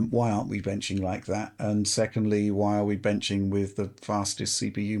 Why aren't we benching like that? And secondly, why are we benching with the fastest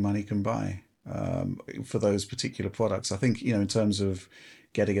CPU money can buy for those particular products? I think in terms of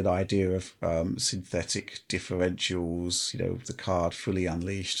getting an idea of synthetic differentials, the card fully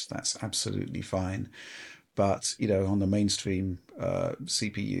unleashed, that's absolutely fine. But on the mainstream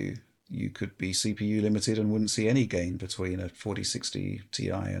CPU, you could be CPU limited and wouldn't see any gain between a 4060 Ti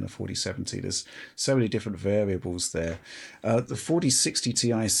and a 4070. There's so many different variables there. The 4060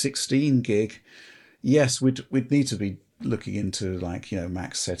 Ti 16 gig, yes, we'd need to be looking into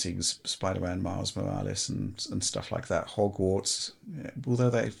max settings, Spider-Man, Miles Morales, and stuff like that. Hogwarts, although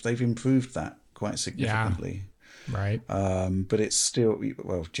they've improved that quite significantly. Yeah. Right. But it's still,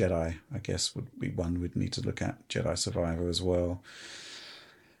 well, Jedi, I guess, would be one we'd need to look at. Jedi Survivor as well.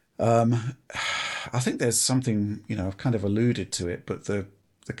 I think there's something, I've kind of alluded to it, but the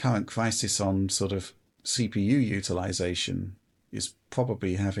current crisis on sort of CPU utilization is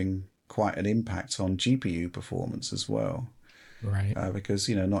probably having quite an impact on GPU performance as well. Right. Because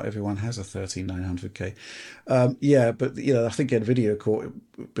not everyone has a 13900K. Yeah, but I think Nvidia caught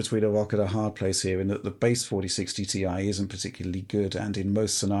between a rock and a hard place here, in that the base 4060 Ti isn't particularly good, and in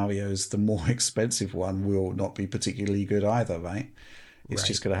most scenarios the more expensive one will not be particularly good either, right? It's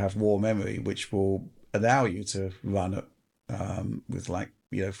just going to have more memory, which will allow you to run it with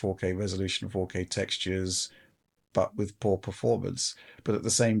 4K resolution, 4K textures, but with poor performance. But at the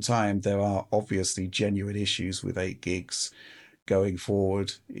same time, there are obviously genuine issues with 8 gigs going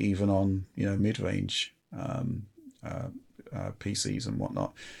forward, even on mid-range PCs and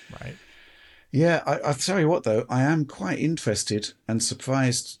whatnot. Right. Yeah, I'll tell you what though, I am quite interested and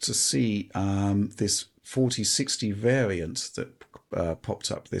surprised to see this 4060 variant that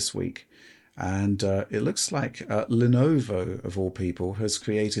popped up this week. And it looks like Lenovo, of all people, has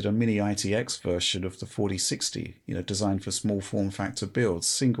created a mini ITX version of the 4060, designed for small form factor builds.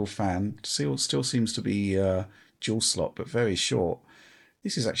 Single fan, still seems to be dual slot, but very short.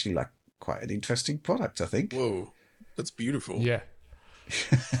 This is actually quite an interesting product, I think. Whoa, that's beautiful. Yeah.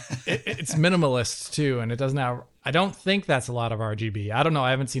 It's minimalist too, and it doesn't have, I don't think that's a lot of RGB. I don't know, I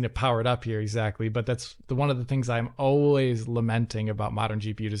haven't seen it powered up here exactly, but that's one of the things I'm always lamenting about modern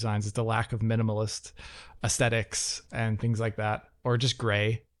GPU designs, is the lack of minimalist aesthetics and things like that, or just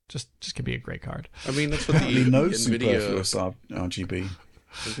gray. Just can be a gray card. I mean, that's what the no NVIDIA superfluous RGB.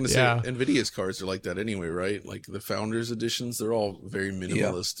 I was going to say, NVIDIA's cards are like that anyway, right? Like the Founders editions, they're all very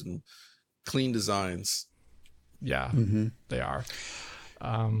minimalist and clean designs. Yeah, they are.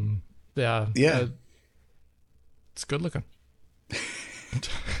 Yeah. It's good looking.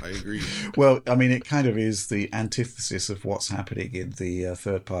 I agree. Well, I mean, it kind of is the antithesis of what's happening in the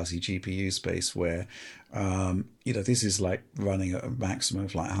third-party GPU space, where, this is like running at a maximum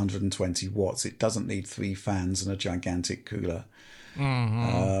of 120 watts. It doesn't need 3 fans and a gigantic cooler.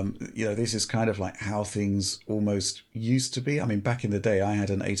 This is kind of like how things almost used to be. I mean, back in the day, I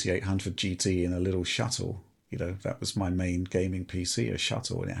had an 8800 GT in a little shuttle. that was my main gaming PC, a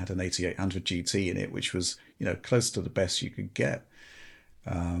Shuttle, and it had an 8800 GT in it, which was, close to the best you could get.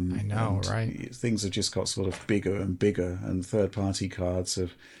 I know, right? Things have just got sort of bigger and bigger, and third-party cards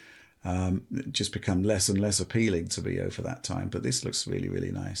have just become less and less appealing to me over that time. But this looks really,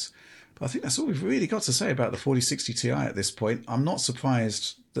 really nice. But I think that's all we've really got to say about the 4060 Ti at this point. I'm not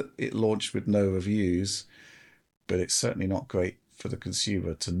surprised that it launched with no reviews, but it's certainly not great for the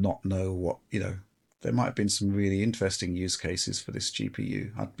consumer to not know what, there might have been some really interesting use cases for this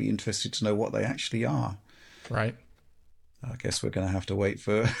GPU. I'd be interested to know what they actually are. Right. I guess we're going to have to wait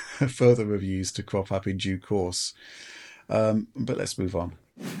for further reviews to crop up in due course. But let's move on.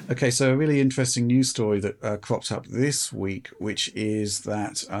 Okay, so a really interesting news story that cropped up this week, which is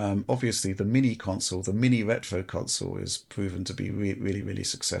that obviously the mini console, the mini retro console, is proven to be really, really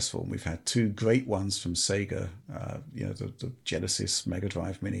successful. And we've had two great ones from Sega, the Genesis Mega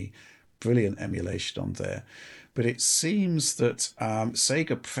Drive Mini, brilliant emulation on there. But it seems that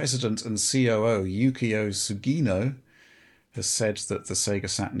Sega president and COO Yukio Sugino has said that the Sega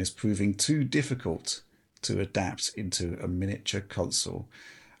Saturn is proving too difficult to adapt into a miniature console.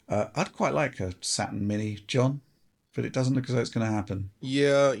 I'd quite like a Saturn Mini, John, but it doesn't look as though it's going to happen.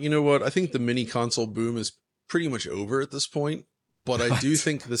 Yeah, you know what? I think the mini console boom is pretty much over at this point, but I do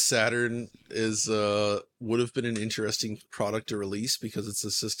think the Saturn would have been an interesting product to release because it's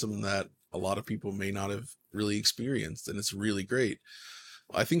a system that a lot of people may not have really experienced, and it's really great.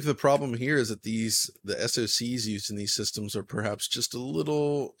 I think the problem here is that the SoCs used in these systems are perhaps just a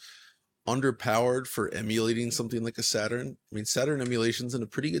little underpowered for emulating something like a Saturn. I mean, Saturn emulation's in a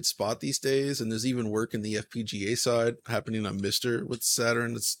pretty good spot these days, and there's even work in the FPGA side happening on Mister with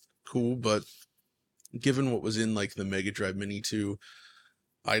Saturn. It's cool, but given what was in like the Mega Drive Mini 2,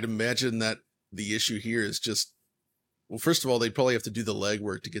 I'd imagine that the issue here is just, well, first of all, they'd probably have to do the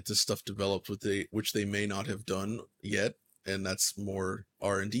legwork to get this stuff developed, which they may not have done yet. And that's more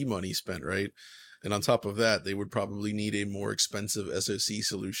R&D money spent, right? And on top of that, they would probably need a more expensive SoC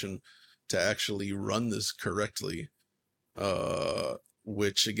solution to actually run this correctly,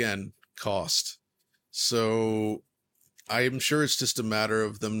 which again, cost. So I'm sure it's just a matter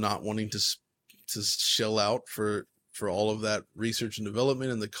of them not wanting to shell out for all of that research and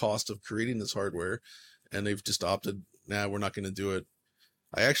development and the cost of creating this hardware. And they've just opted, we're not going to do it.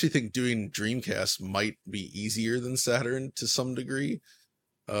 I actually think doing Dreamcast might be easier than Saturn to some degree.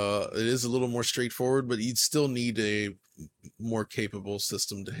 It is a little more straightforward, but you'd still need a more capable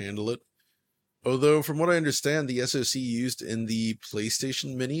system to handle it. Although, from what I understand, the SoC used in the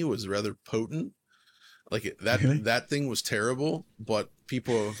PlayStation Mini was rather potent. Like that thing was terrible, but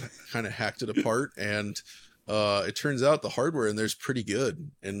people have kind of hacked it apart, and it turns out the hardware in there's pretty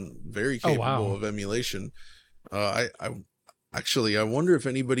good and very capable of emulation. I wonder if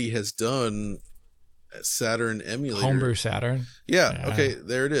anybody has done Saturn emulator. Homebrew Saturn. Yeah, okay,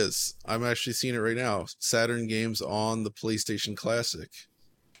 there it is. I'm actually seeing it right now. Saturn games on the PlayStation Classic.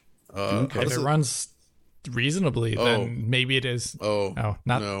 If it runs reasonably, then maybe it is. No.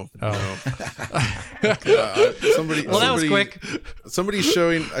 Somebody. Well, that was quick. Somebody's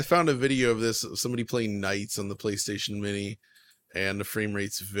showing. I found a video of this. Somebody playing Knights on the PlayStation Mini, and the frame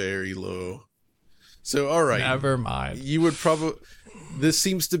rate's very low. So, all right. Never mind. You would probably. This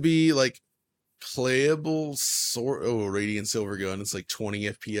seems to be like playable Radiant Silvergun. It's like 20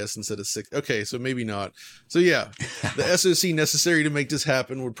 FPS instead of 6. Okay, so maybe not. So yeah, the SoC necessary to make this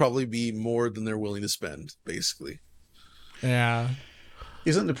happen would probably be more than they're willing to spend, basically. Yeah.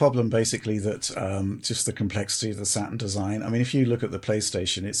 Isn't the problem basically that just the complexity of the Saturn design? I mean, if you look at the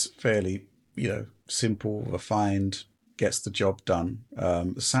PlayStation, it's fairly, simple, refined, gets the job done.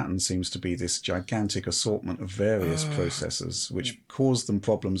 The Saturn seems to be this gigantic assortment of various processors, which caused them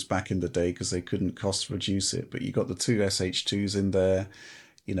problems back in the day because they couldn't cost reduce it. But you got the two SH2s in there,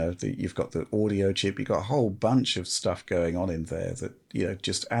 you've got the audio chip, you've got a whole bunch of stuff going on in there that,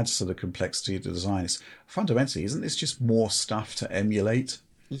 just adds to the complexity of the design. Fundamentally, isn't this just more stuff to emulate?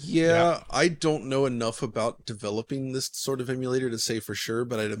 Yeah, I don't know enough about developing this sort of emulator to say for sure,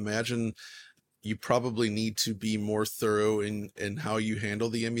 but I'd imagine you probably need to be more thorough in how you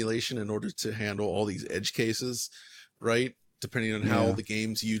handle the emulation in order to handle all these edge cases, right? Depending on how the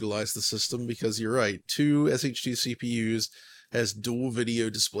games utilize the system, because you're right, 2 SH2 CPUs has dual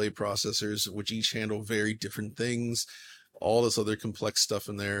video display processors, which each handle very different things, all this other complex stuff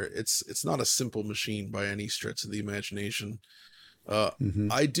in there. It's not a simple machine by any stretch of the imagination.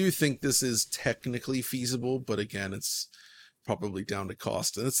 I do think this is technically feasible, but again, it's probably down to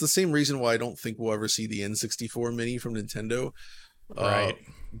cost. And it's the same reason why I don't think we'll ever see the N64 Mini from Nintendo. Right.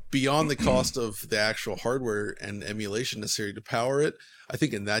 Beyond the cost of the actual hardware and emulation necessary to power it, I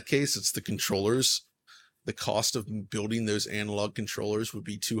think in that case, it's the controllers. the cost of building those analog controllers would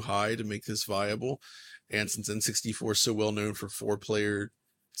be too high to make this viable. And since N64 is so well known for 4-player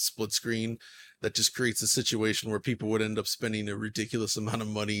split screen, that just creates a situation where people would end up spending a ridiculous amount of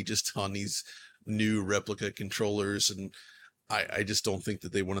money just on these new replica controllers. And I just don't think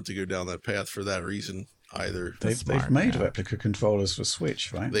that they wanted to go down that path for that reason either. They've made replica controllers for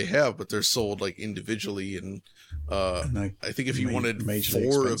Switch, right? They have, but they're sold like individually, and I think if you wanted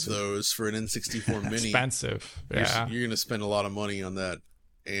 4 of those for an N64 Mini, expensive. Yeah, you're going to spend a lot of money on that.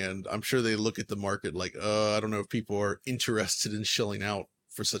 And I'm sure they look at the market like, I don't know if people are interested in shelling out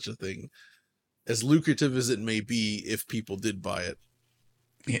for such a thing, as lucrative as it may be if people did buy it.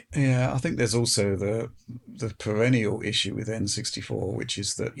 Yeah, I think there's also the perennial issue with N64, which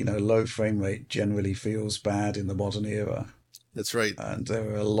is that, low frame rate generally feels bad in the modern era. That's right. And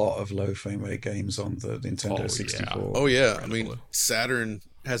there are a lot of low frame rate games on the Nintendo 64. Oh, yeah. I mean, Saturn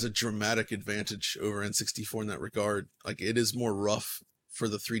has a dramatic advantage over N64 in that regard. Like, it is more rough for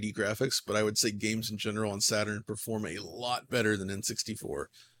the 3D graphics, but I would say games in general on Saturn perform a lot better than N64.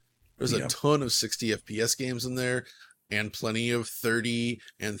 There's a ton of 60 FPS games in there, and plenty of 30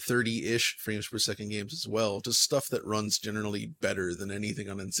 and 30-ish frames per second games as well. Just stuff that runs generally better than anything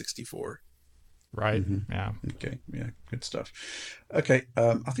on N64. Right. Mm-hmm. Yeah. Okay. Yeah. Good stuff. Okay.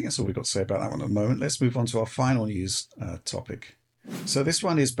 I think that's all we've got to say about that one at the moment. Let's move on to our final news topic. So this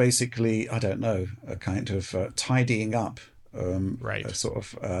one is basically, I don't know, a kind of tidying up, a sort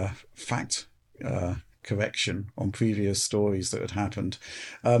of fact correction on previous stories that had happened.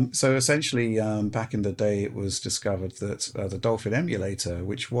 So essentially, back in the day, it was discovered that the Dolphin emulator,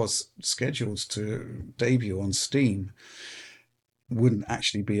 which was scheduled to debut on Steam, wouldn't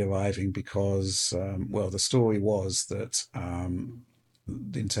actually be arriving because, the story was that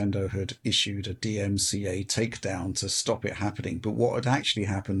Nintendo had issued a DMCA takedown to stop it happening. But what had actually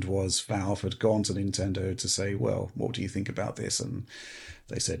happened was Valve had gone to Nintendo to say, well, what do you think about this? And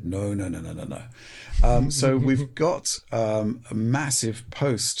they said, no. So we've got a massive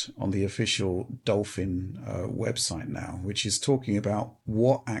post on the official Dolphin website now, which is talking about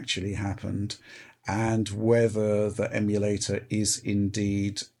what actually happened and whether the emulator is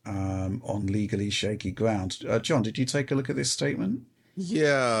indeed on legally shaky ground. John, did you take a look at this statement?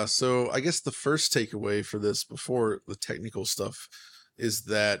 Yeah, so I guess the first takeaway for this before the technical stuff is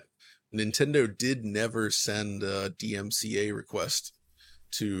that Nintendo did never send a DMCA request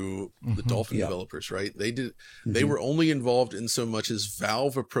to the Dolphin developers, right? They did. They were only involved in so much as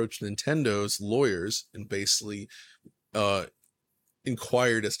Valve approached Nintendo's lawyers and basically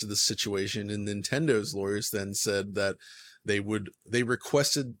inquired as to the situation, and Nintendo's lawyers then said that they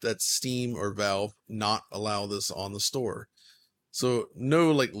requested that Steam or Valve not allow this on the store. So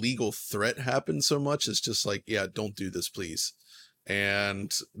no like legal threat happened so much as just like, yeah, don't do this, please. And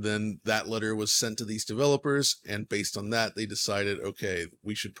then that letter was sent to these developers, and based on that, they decided, okay,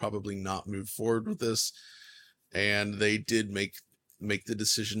 we should probably not move forward with this. And they did make the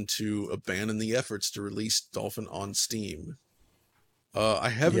decision to abandon the efforts to release Dolphin on Steam. I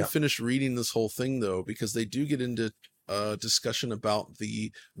haven't finished reading this whole thing though, because they do get into discussion about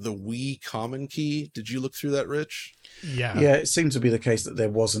the Wii common key. Did you look through that, Rich? Yeah, it seemed to be the case that there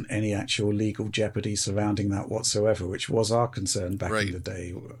wasn't any actual legal jeopardy surrounding that whatsoever, which was our concern back in the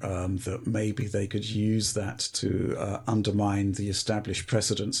day, that maybe they could use that to undermine the established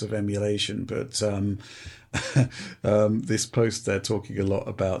precedents of emulation. But this post, they're talking a lot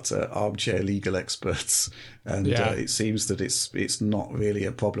about armchair legal experts, and it seems that it's not really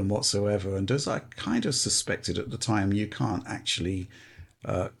a problem whatsoever. And as I kind of suspected at the time, you can't actually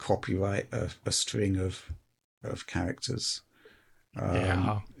copyright a string of characters.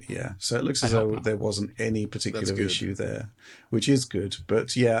 So it looks as though there wasn't any particular issue there, which is good.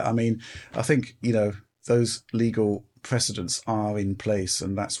 But I mean, I think those legal precedents are in place,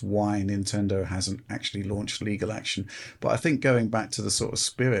 and that's why Nintendo hasn't actually launched legal action. But I think going back to the sort of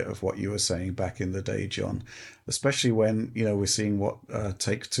spirit of what you were saying back in the day, John, especially when we're seeing what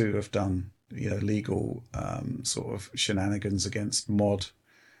Take-Two have done, legal sort of shenanigans against mods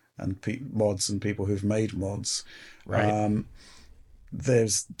and people who've made mods,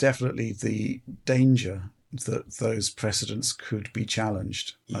 there's definitely the danger that those precedents could be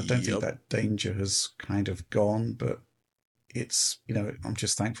challenged. I don't think that danger has kind of gone, but it's, I'm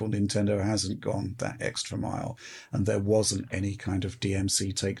just thankful Nintendo hasn't gone that extra mile, and there wasn't any kind of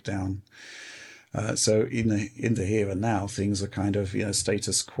DMC takedown. So in the here and now, things are kind of,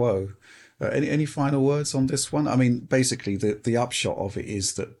 status quo. Any final words on this one? I mean, basically the upshot of it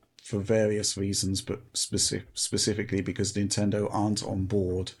is that for various reasons, but specifically because Nintendo aren't on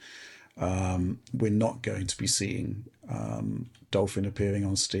board, we're not going to be seeing Dolphin appearing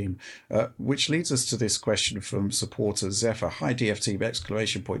on Steam. Which leads us to this question from supporter Zephyr. Hi DFT,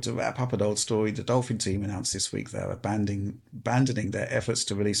 exclamation point. To wrap up an old story, the Dolphin team announced this week they're abandoning their efforts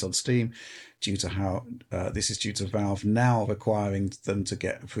to release on Steam due to Valve now requiring them to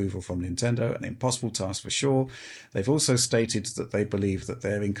get approval from Nintendo, an impossible task for sure. They've also stated that they believe that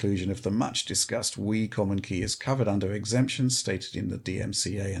their inclusion of the much discussed Wii common key is covered under exemptions stated in the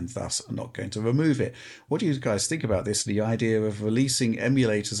DMCA and thus are not going to remove it. What do you guys think about this? The idea of releasing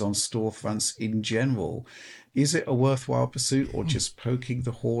emulators on storefronts in general. Is it a worthwhile pursuit or just poking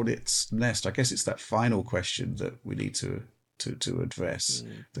the hornet's nest? I guess it's that final question that we need to address.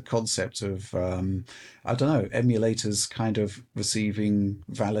 The concept of I don't know, emulators kind of receiving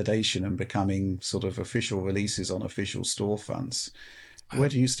validation and becoming sort of official releases on official storefronts. Where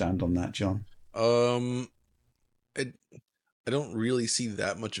do you stand on that, John? I don't really see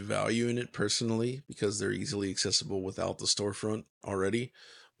that much value in it personally because they're easily accessible without the storefront already.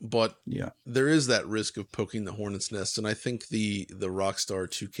 But there is that risk of poking the hornet's nest, and I think the Rockstar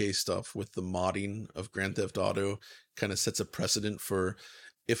 2K stuff with the modding of Grand Theft Auto kind of sets a precedent for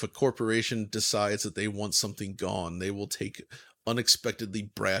if a corporation decides that they want something gone, they will take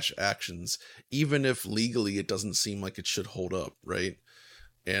unexpectedly brash actions, even if legally it doesn't seem like it should hold up, right?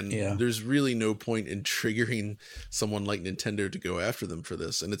 And there's really no point in triggering someone like Nintendo to go after them for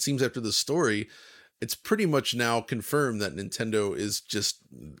this. And it seems after the story, it's pretty much now confirmed that Nintendo is just,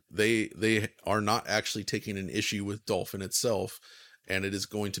 they are not actually taking an issue with Dolphin itself, and it is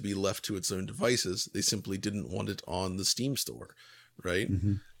going to be left to its own devices. They simply didn't want it on the Steam store, right?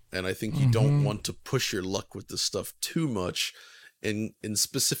 Mm-hmm. And I think you don't want to push your luck with this stuff too much in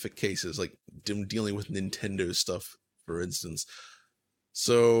specific cases, like dealing with Nintendo stuff, for instance.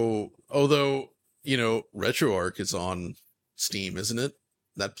 So, although, RetroArch is on Steam, isn't it?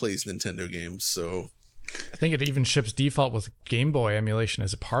 That plays Nintendo games, so I think it even ships default with Game Boy emulation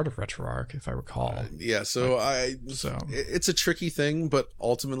as a part of RetroArch, if I recall. It's a tricky thing, but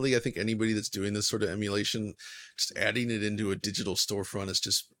ultimately, I think anybody that's doing this sort of emulation, just adding it into a digital storefront is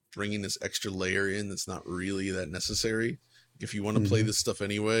just bringing this extra layer in that's not really that necessary. If you want to play this stuff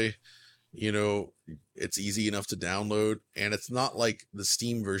anyway, it's easy enough to download, and it's not like the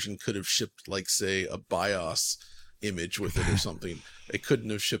Steam version could have shipped, like, say, a BIOS image with it or something. It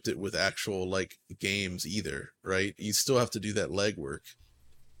couldn't have shipped it with actual games either, right? You still have to do that legwork.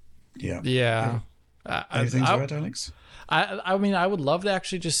 Anything to add, Alex? I mean, I would love to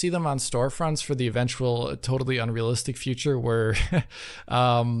actually just see them on storefronts for the eventual totally unrealistic future where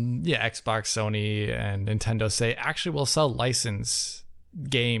Xbox, Sony, and Nintendo say, actually, we'll sell license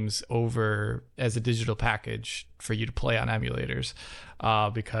games over as a digital package for you to play on emulators,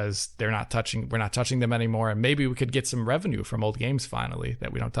 because we're not touching them anymore, and maybe we could get some revenue from old games finally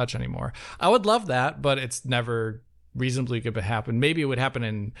that we don't touch anymore. I would love that, but it's never reasonably good to happen. Maybe it would happen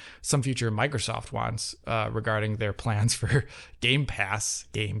in some future Microsoft wants regarding their plans for Games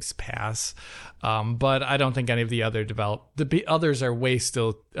Pass. But I don't think any of the other others are way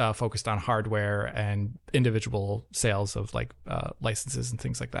still focused on hardware and individual sales of licenses and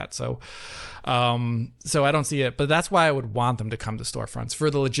things like that. So I don't see it, but that's why I would want them to come to storefronts for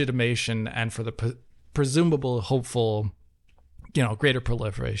the legitimation and for the presumable, hopeful, greater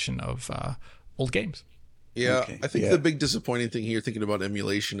proliferation of old games. Yeah, okay. I think the big disappointing thing here, thinking about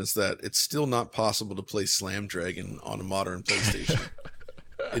emulation, is that it's still not possible to play Slam Dragon on a modern PlayStation.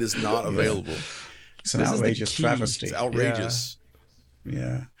 It is not available. It's an outrageous travesty. It's outrageous.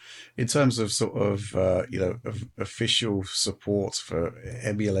 Yeah. In terms of sort of, of official support for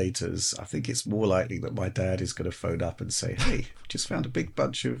emulators, I think it's more likely that my dad is going to phone up and say, hey, just found a big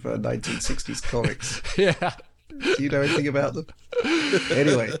bunch of 1960s comics. Yeah. Do you know anything about them?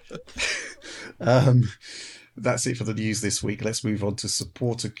 Anyway, that's it for the news this week. Let's move on to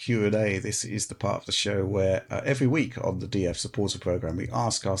supporter Q&A. This is the part of the show where every week on the DF supporter program, we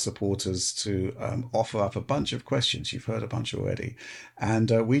ask our supporters to offer up a bunch of questions. You've heard a bunch already.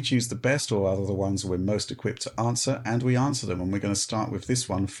 And we choose the best or other the ones we're most equipped to answer, and we answer them. And we're going to start with this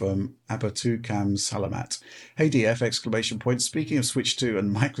one from Abatukam Salamat. Hey DF, exclamation point. Speaking of Switch 2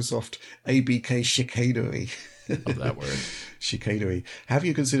 and Microsoft ABK chicanery. Love that word. Chicanery. Have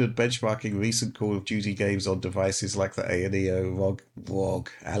you considered benchmarking recent Call of Duty games on devices like the ANEO, ROG,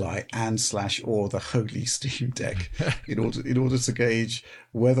 Ally, and / or the Holy Steam Deck in order to gauge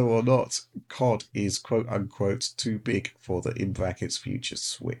whether or not COD is quote unquote too big for the in brackets future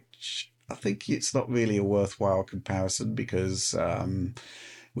Switch? I think it's not really a worthwhile comparison because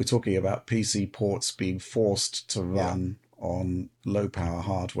we're talking about PC ports being forced to run on low power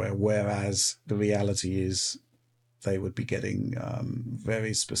hardware, whereas the reality is they would be getting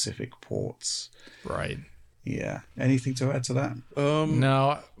very specific ports. Right. Yeah. Anything to add to that?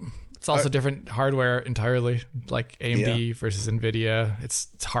 No, it's also different hardware entirely, like AMD versus NVIDIA. It's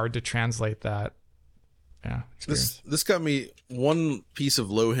hard to translate that. Yeah. This got me one piece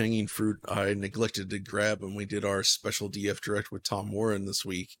of low-hanging fruit I neglected to grab when we did our special DF Direct with Tom Warren this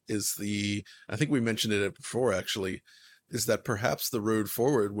week is I think we mentioned it before actually, is that perhaps the road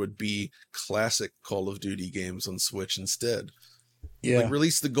forward would be classic Call of Duty games on Switch instead. Yeah. Like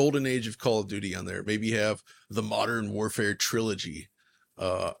release the golden age of Call of Duty on there. Maybe have the Modern Warfare trilogy,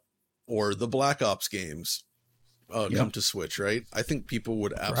 or the Black Ops games come to Switch, right? I think people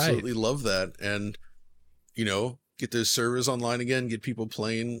would absolutely love that. And, get those servers online again, get people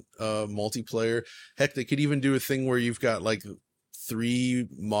playing multiplayer. Heck, they could even do a thing where you've got like 3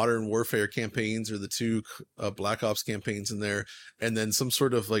 Modern Warfare campaigns or the 2 Black Ops campaigns in there, and then some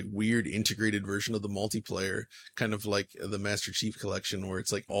sort of like weird integrated version of the multiplayer, kind of like the Master Chief Collection, where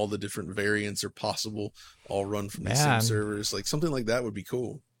it's like all the different variants are possible, all run from the same servers. Like something like that would be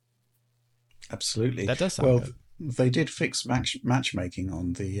cool. Absolutely. That does sound good. They did fix matchmaking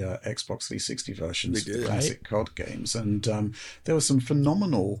on the Xbox 360 versions of the classic COD games, and there were some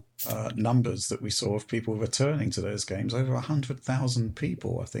phenomenal numbers that we saw of people returning to those games. Over 100,000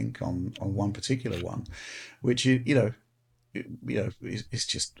 people, I think, on one particular one, which it's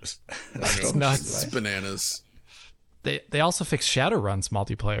just it's nuts. Right? It's bananas. They also fixed Shadowrun's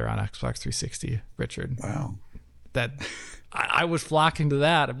multiplayer on Xbox 360. Richard, wow, that I was flocking to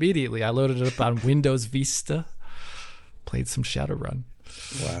that immediately. I loaded it up on Windows Vista. Played some Shadowrun.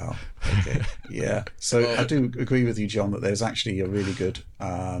 Wow. Okay. Yeah. So I do agree with you, John, that there's actually a really good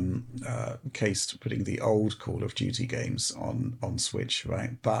case to putting the old Call of Duty games on Switch,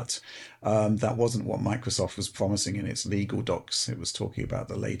 right? But that wasn't what Microsoft was promising in its legal docs. It was talking about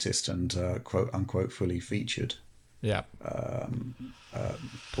the latest and quote unquote fully featured Call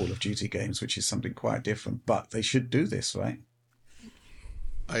of Duty games, which is something quite different. But they should do this, right?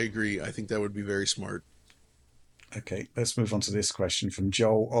 I agree. I think that would be very smart. Okay, let's move on to this question from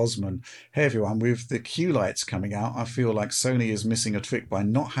Joel Osman. Hey everyone, with the Q lights coming out, I feel like Sony is missing a trick by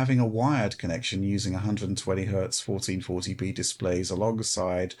not having a wired connection using 120Hz 1440p displays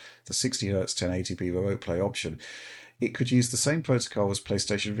alongside the 60Hz 1080p remote play option. It could use the same protocol as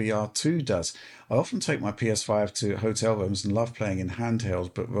PlayStation VR 2 does. I often take my PS5 to hotel rooms and love playing in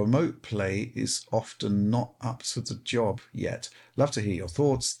handheld, but remote play is often not up to the job yet. Love to hear your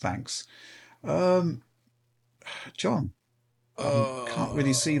thoughts. Thanks. John, can't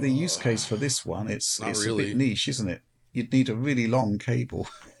really see the use case for this one. It's really a bit niche, isn't it? You'd need a really long cable.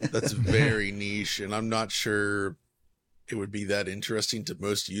 That's very niche, and I'm not sure it would be that interesting to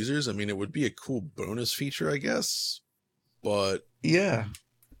most users. I mean, it would be a cool bonus feature, I guess, but yeah,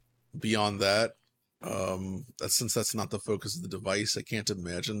 beyond that, since that's not the focus of the device, I can't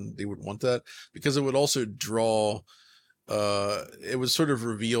imagine they would want that, because it would also draw. It would sort of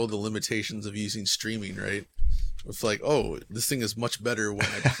reveal the limitations of using streaming, right? It's like, oh, this thing is much better when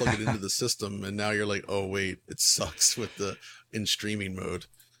I plug it into the system, and now you're like, oh wait, it sucks in streaming mode.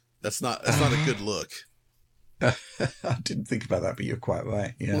 That's not a good look. I didn't think about that, but you're quite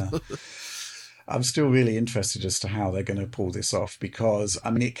right. Yeah. I'm still really interested as to how they're going to pull this off, because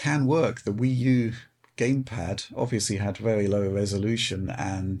I mean, it can work. The Wii U gamepad obviously had very low resolution,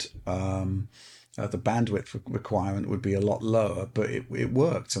 and the bandwidth requirement would be a lot lower, but it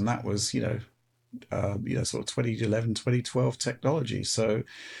worked, and that was sort of 2011, 2012 technology. So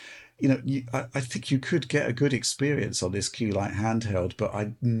I think you could get a good experience on this Q-Lite handheld, but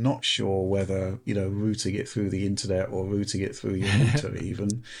I'm not sure whether routing it through the internet or routing it through your router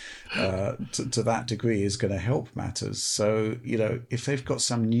even to that degree is going to help matters. So if they've got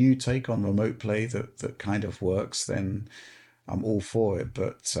some new take on remote play that kind of works, then I'm all for it.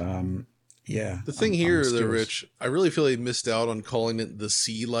 But yeah. The thing here, though, Rich, I really feel they missed out on calling it the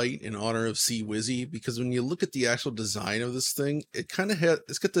C Lite in honor of C Wizzy, because when you look at the actual design of this thing, it kind of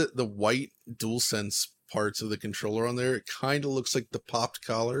it's got the white DualSense parts of the controller on there. It kind of looks like the popped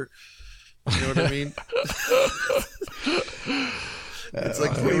collar. You know what I mean? It's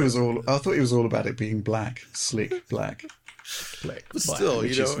like I thought he was all about it being black, slick black. But still,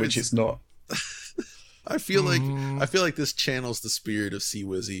 which it's not. I feel like this channels the spirit of C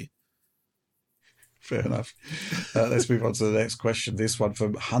Wizzy. Fair enough. Let's move on to the next question. This one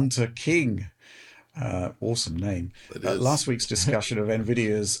from Hunter King. Awesome name. Last week's discussion of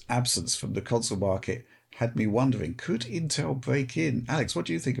NVIDIA's absence from the console market had me wondering, could Intel break in? Alex, what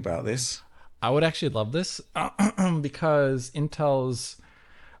do you think about this? I would actually love this because Intel's,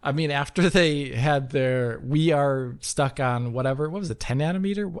 after they had we are stuck on what was it, 10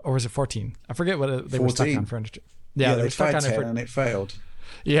 nanometer? Or was it 14? I forget what they were stuck on for. Yeah, they tried 10 and it failed.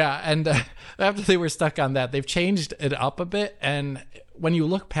 Yeah, and after they were stuck on that, they've changed it up a bit. And when you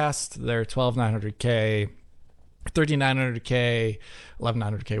look past their 12900K, 3900K,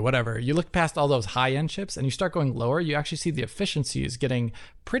 11900K, whatever, you look past all those high-end chips and you start going lower, you actually see the efficiency is getting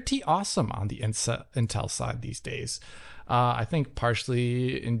pretty awesome on the Intel side these days. I think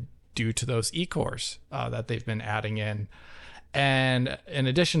partially due to those E-cores that they've been adding in. And in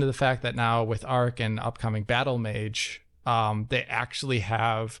addition to the fact that now with Arc and upcoming Battle Mage, they actually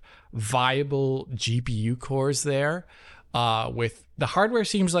have viable GPU cores there. With the hardware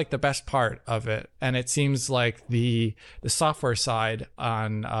seems like the best part of it, and it seems like the software side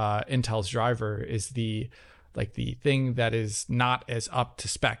on Intel's driver is the thing that is not as up to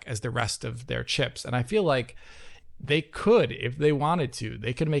spec as the rest of their chips. And I feel like they could, if they wanted to,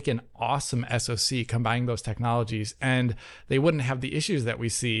 they could make an awesome SoC combining those technologies, and they wouldn't have the issues that we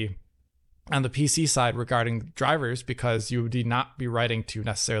see on the PC side regarding drivers, because you would not be writing to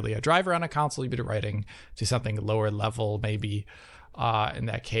necessarily a driver on a console. You'd be writing to something lower level, maybe in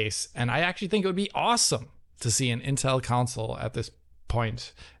that case. And I actually think it would be awesome to see an Intel console at this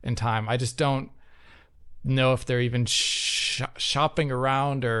point in time. I just don't know if they're even shopping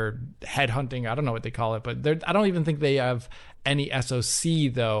around or headhunting. I don't know what they call it, but I don't even think they have any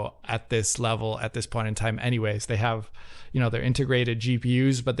SoC though at this level at this point in time. Anyways, they have, they're integrated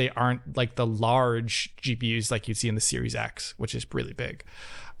GPUs, but they aren't like the large GPUs like you'd see in the Series X, which is really big.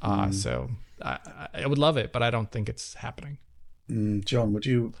 So I would love it, but I don't think it's happening. John, would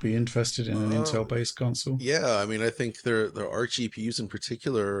you be interested in an Intel-based console? Yeah, I mean, I think their Arc GPUs in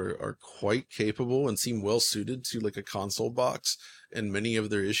particular are quite capable and seem well suited to like a console box. And many of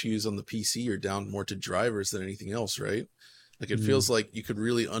their issues on the PC are down more to drivers than anything else, right? Like it feels like you could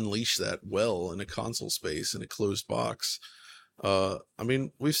really unleash that well in a console space in a closed box. I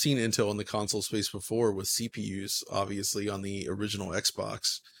mean, we've seen Intel in the console space before with CPUs, obviously on the original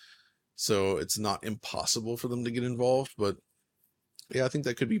Xbox. So it's not impossible for them to get involved, but yeah, I think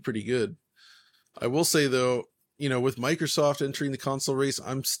that could be pretty good. I will say though, with Microsoft entering the console race,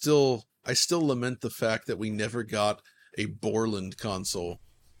 I still lament the fact that we never got a Borland console.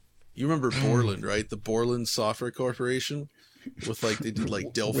 You remember Borland, right? The Borland Software Corporation with like, they did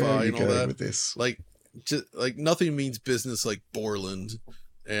like Delphi and all that. With this? Like nothing means business like Borland.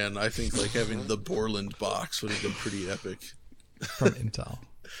 And I think like having the Borland box would have been pretty epic. From Intel.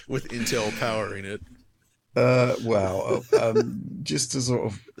 With Intel powering it. Just to sort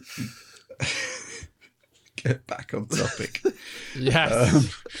of get back on topic.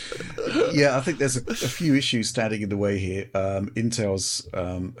 Yes. I think there's a few issues standing in the way here. Intel's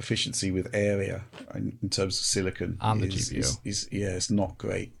efficiency with area in terms of silicon on the GPU it's not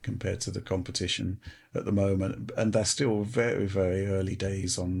great compared to the competition at the moment, and they're still very, very early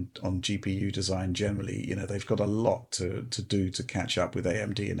days on GPU design generally. They've got a lot to do to catch up with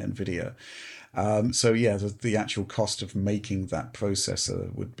AMD and NVIDIA. The actual cost of making that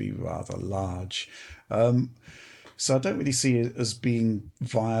processor would be rather large. So I don't really see it as being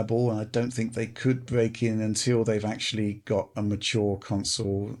viable, and I don't think they could break in until they've actually got a mature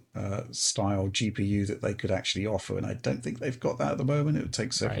console style GPU that they could actually offer. And I don't think they've got that at the moment. It would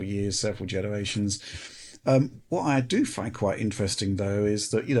take several years, several generations. What I do find quite interesting, though, is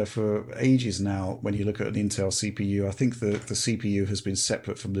that, for ages now, when you look at an Intel CPU, I think the CPU has been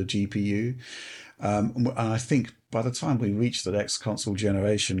separate from the GPU. And I think by the time we reach the next console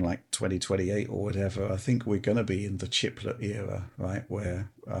generation, like 2028 or whatever, I think we're going to be in the chiplet era, right? Where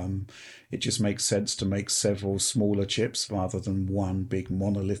it just makes sense to make several smaller chips rather than one big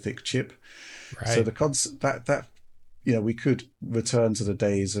monolithic chip. Right. So the concept that we could return to the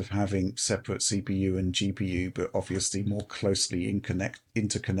days of having separate CPU and GPU, but obviously more closely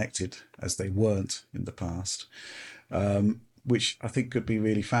interconnected as they weren't in the past, which I think could be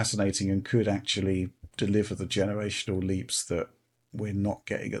really fascinating and could actually deliver the generational leaps that we're not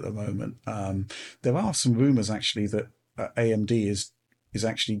getting at the moment. There are some rumors actually that AMD is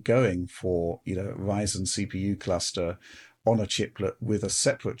actually going for Ryzen CPU cluster on a chiplet with a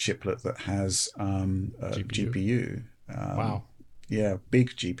separate chiplet that has GPU. Wow. Yeah,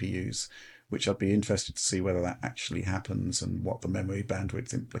 big GPUs, which I'd be interested to see whether that actually happens and what the memory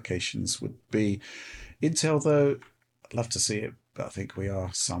bandwidth implications would be. Intel, though, I'd love to see it, but I think we are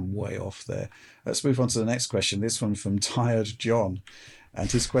some way off there. Let's move on to the next question. This one from Tired John. And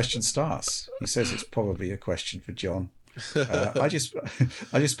his question starts. He says it's probably a question for John. I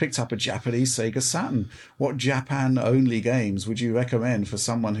just picked up a Japanese Sega Saturn. What Japan-only games would you recommend for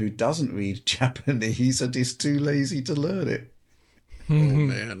someone who doesn't read Japanese and is too lazy to learn it? Oh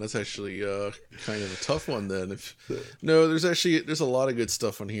man, that's actually kind of a tough one then. There's a lot of good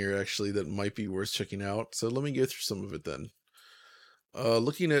stuff on here actually that might be worth checking out. So let me go through some of it then.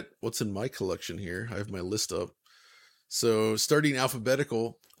 Looking at what's in my collection here, I have my list up. So starting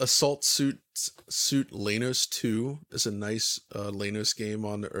alphabetical, Assault Suit Lanos 2 is a nice Lanos game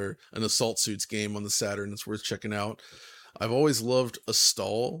or an Assault Suits game on the Saturn that's worth checking out. I've always loved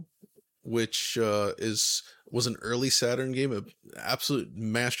Astal, which was an early Saturn game, an absolute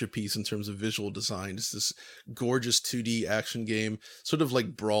masterpiece in terms of visual design. It's this gorgeous 2D action game, sort of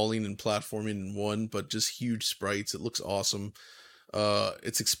like brawling and platforming in one, but just huge sprites. It looks awesome.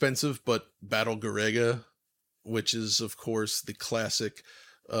 It's expensive, but Battle Garega, which is of course the classic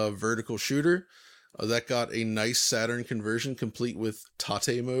vertical shooter, that got a nice Saturn conversion complete with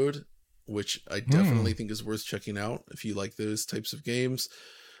Tate mode, which I definitely think is worth checking out if you like those types of games.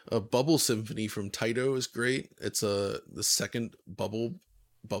 Bubble Symphony from Taito is great. It's the second Bubble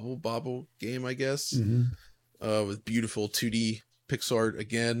Bobble game, I guess, with beautiful 2D pixel art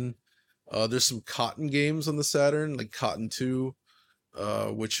again. There's some Cotton games on the Saturn, like Cotton 2,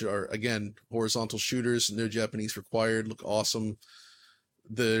 which are, again, horizontal shooters, no Japanese required, look awesome.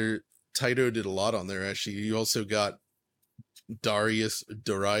 Taito did a lot on there, actually. You also got Darius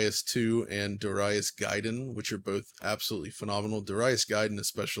 2 and Darius Gaiden, which are both absolutely phenomenal. Darius Gaiden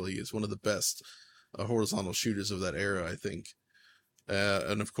especially is one of the best horizontal shooters of that era, I think.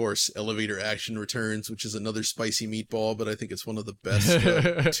 And of course, Elevator Action Returns, which is another spicy meatball, but I think it's one of the best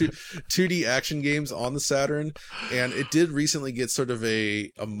 2D action games on the Saturn. And it did recently get sort of a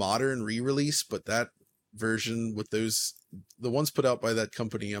modern re-release, but that version with the ones put out by that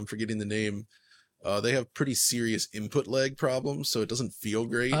company, I'm forgetting the name, they have pretty serious input lag problems, so it doesn't feel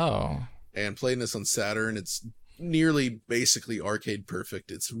great. Oh. And playing this on Saturn, it's nearly basically arcade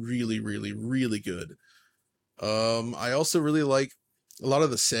perfect. It's really, really, really good. I also really like a lot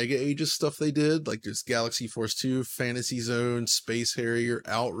of the Sega Ages stuff they did, like there's Galaxy Force 2, Fantasy Zone, Space Harrier,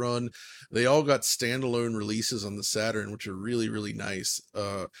 Outrun. They all got standalone releases on the Saturn, which are really, really nice.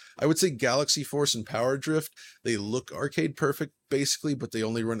 I would say Galaxy Force and Power Drift, they look arcade perfect basically, but they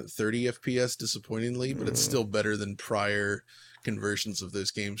only run at 30 FPS disappointingly, but it's still better than prior conversions of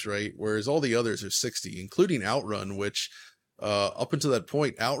those games, right? Whereas all the others are 60, including Outrun, which up until that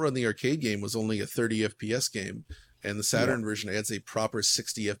point, Outrun the arcade game was only a 30 FPS game. And the Saturn version adds a proper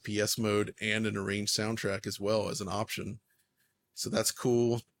 60 FPS mode and an arranged soundtrack as well as an option. So that's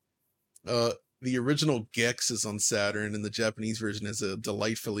cool. The original Gex is on Saturn, and the Japanese version has a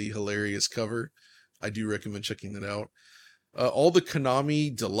delightfully hilarious cover. I do recommend checking that out. All the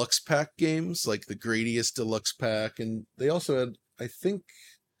Konami Deluxe Pack games, like the Gradius Deluxe Pack, and they also had, I think,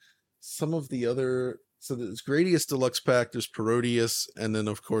 some of the other... So there's Gradius Deluxe Pack, there's Parodius, and then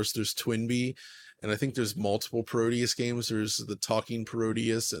of course there's Twinbee. And I think there's multiple Parodius games. There's the Talking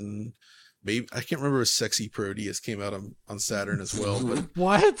Parodius, and maybe I can't remember if Sexy Parodius came out on Saturn as well. But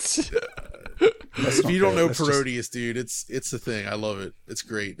what? If you don't know Parodius, dude, it's the thing. I love it. It's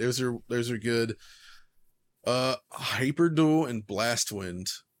great. Those are good. Hyperduel and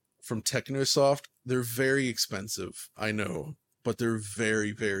Blastwind from Technosoft. They're very expensive, I know, but they're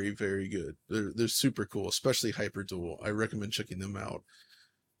very, very, very good. They're super cool, especially Hyperduel. I recommend checking them out.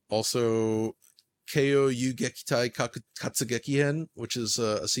 Also, Kyo Yu Gekitai Katsugeki-hen, which is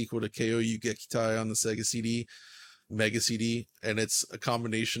a sequel to Kyo Yu Gekitai on the Sega CD, Mega CD, and it's a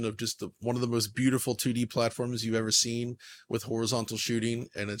combination of just one of the most beautiful 2D platforms you've ever seen with horizontal shooting,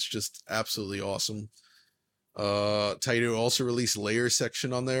 and it's just absolutely awesome. Taito also released Layer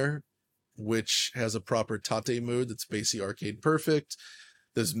Section on there, which has a proper Tate mode that's basically arcade perfect.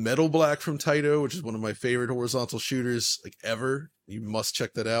 There's Metal Black from Taito, which is one of my favorite horizontal shooters like ever. You must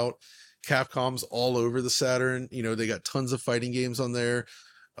check that out. Capcom's all over the Saturn. You know, they got tons of fighting games on there.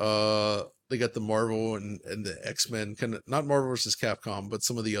 They got the Marvel and the X-Men, kind of not Marvel versus Capcom, but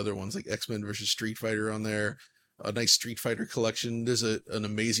some of the other ones like X-Men versus Street Fighter on there. A nice Street Fighter collection. There's an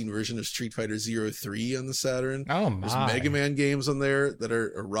amazing version of Street Fighter 03 on the Saturn. Oh my. There's Mega Man games on there that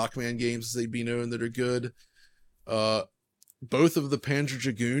are Rockman games, as they'd be known, that are good. Both of the Panzer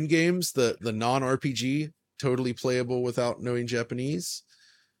Dragoon games, the non-RPG, totally playable without knowing Japanese.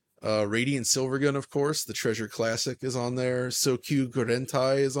 Radiant Silvergun, of course, the Treasure Classic is on there. Sokyu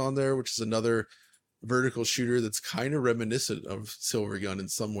Gorentai is on there, which is another vertical shooter that's kind of reminiscent of Silvergun in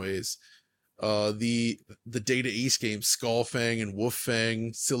some ways. The Data East games, Skullfang and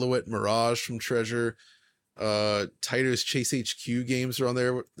Wolffang, Silhouette Mirage from Treasure. Taito's Chase HQ games are on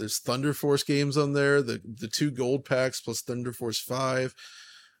there. There's Thunder Force games on there. The 2 gold packs plus Thunder Force 5.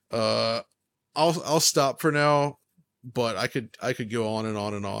 I'll stop for now, but I could go on and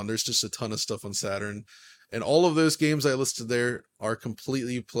on and on. There's just a ton of stuff on Saturn, and all of those games I listed there are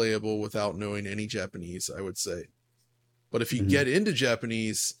completely playable without knowing any Japanese, I would say. But if you get into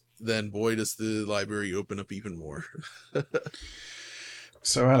Japanese, then boy, does the library open up even more.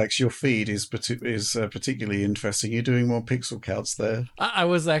 So, Alex, your feed is particularly interesting. You're doing more pixel counts there. I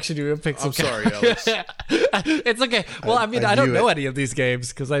was actually doing a pixel. I'm sorry, Alex. It's okay. Well, I mean, I don't know any of these games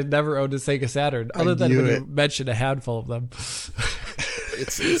because I never owned a Sega Saturn, other than when you mentioned a handful of them.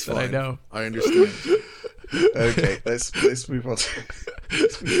 It's fine. I know. I understand. Okay, let's move on.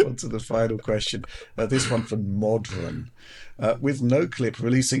 Let's move on to the final question. This one from Modron. With NoClip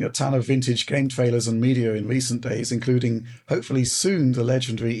releasing a ton of vintage game trailers and media in recent days, including hopefully soon the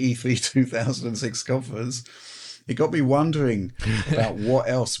legendary E3 2006 conference, it got me wondering about what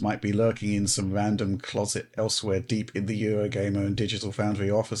else might be lurking in some random closet elsewhere deep in the Eurogamer and Digital Foundry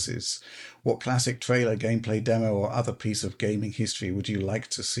offices. What classic trailer, gameplay demo, or other piece of gaming history would you like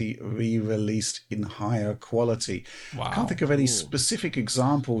to see re-released in higher quality? Wow. I can't think of any specific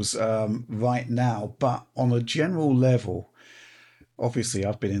examples right now, but on a general level, obviously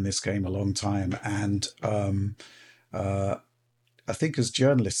I've been in this game a long time, and I think as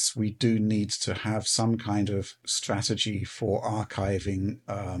journalists, we do need to have some kind of strategy for archiving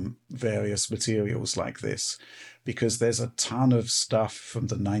various materials like this, because there's a ton of stuff from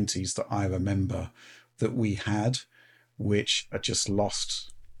the 90s that I remember that we had, which are just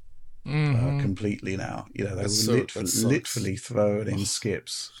lost completely now. You know, they were literally thrown in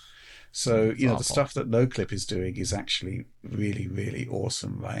skips. So, you know, the stuff that NoClip is doing is actually really, really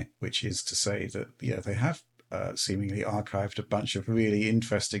awesome, right? Which is to say that, you know, they have seemingly archived a bunch of really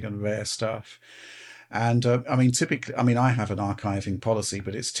interesting and rare stuff. And I mean, typically, I have an archiving policy,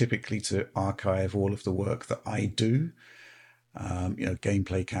 but it's typically to archive all of the work that I do, you know,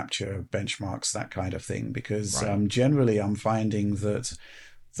 gameplay capture, benchmarks, that kind of thing, because generally I'm finding that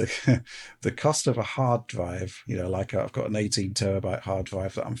the cost of a hard drive, you know, like I've got an 18 terabyte hard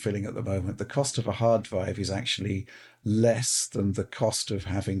drive that I'm filling at the moment, the cost of a hard drive is actually less than the cost of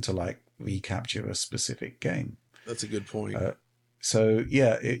having to like recapture a specific game. That's a good point. So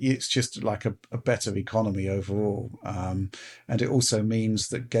yeah, it's just like a better economy overall, and it also means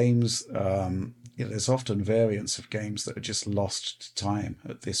that games, you know, there's often variants of games that are just lost to time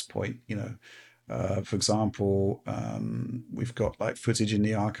at this point. You know, for example, we've got like footage in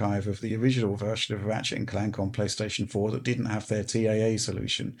the archive of the original version of Ratchet and Clank on PlayStation 4 that didn't have their TAA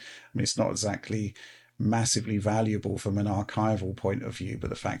solution. I mean, it's not exactly massively valuable from an archival point of view, but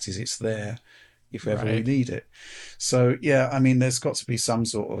the fact is it's there if ever we need it. So yeah, I mean, there's got to be some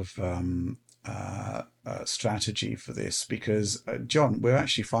sort of strategy for this, because John, we're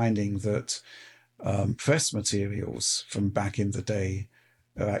actually finding that press materials from back in the day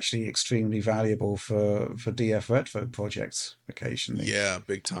are actually extremely valuable for DF Retro projects occasionally. Yeah,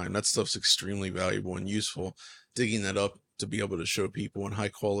 big time. That stuff's extremely valuable and useful. Digging that up to be able to show people in high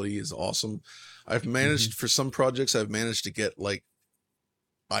quality is awesome. I've managed for some projects, I've managed to get like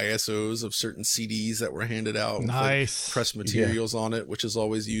ISOs of certain CDs that were handed out with like press materials on it, which is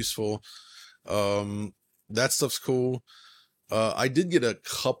always useful. That stuff's cool. I did get a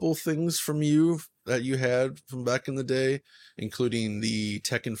couple things from you that you had from back in the day, including the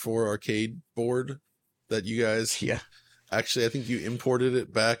Tekken 4 arcade board that you guys actually, I think you imported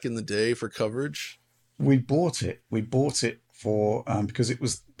it back in the day for coverage. We bought it for because it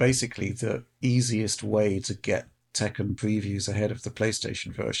was basically the easiest way to get Tekken previews ahead of the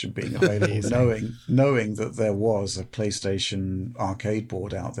PlayStation version being available, knowing that there was a PlayStation arcade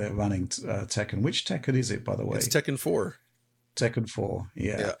board out there running Tekken. Which Tekken is it, by the way? It's Tekken 4. Tekken 4,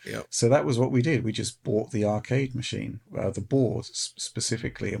 yeah. Yeah. So that was what we did. We just bought the arcade machine, the board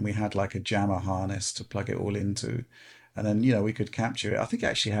specifically, and we had like a jammer harness to plug it all into. And then, you know, we could capture it. I think it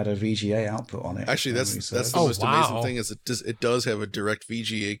actually had a VGA output on it. Actually, that's the most amazing thing, is it does have a direct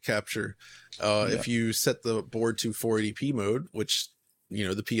VGA capture. If you set the board to 480p mode, which, you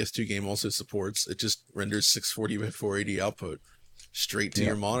know, the PS2 game also supports, it just renders 640 by 480 output straight to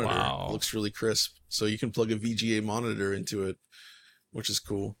your monitor. Wow. It looks really crisp. So you can plug a VGA monitor into it, which is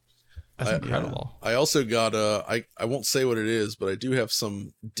cool. That's incredible. I also got I won't say what it is, but I do have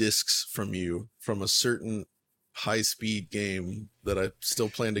some discs from you from a certain high-speed game that I still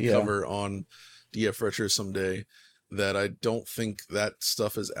plan to cover on DF Retro someday, that I don't think that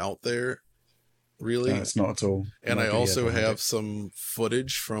stuff is out there really. No, it's not at all. And I also have some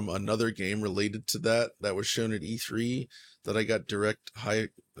footage from another game related to that was shown at E3 that I got direct high,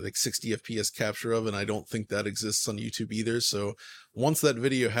 like 60 FPS capture of, and I don't think that exists on YouTube either. So once that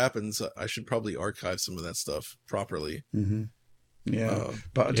video happens, I should probably archive some of that stuff properly. Mm-hmm. Yeah,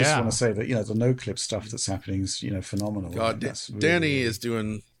 but I just want to say that, you know, the NoClip stuff that's happening is, you know, phenomenal. God, Danny is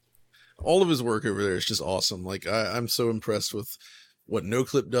doing all of his work over there. It's just awesome. Like I'm so impressed with what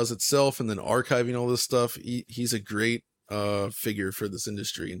NoClip does itself, and then archiving all this stuff. He's a great figure for this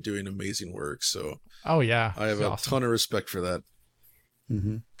industry and doing amazing work. So I have a ton of respect for that.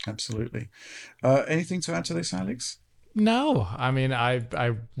 Absolutely. Anything to add to this, Alex? No, I mean,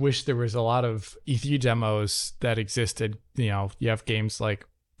 I wish there was a lot of E3 demos that existed. You know, you have games like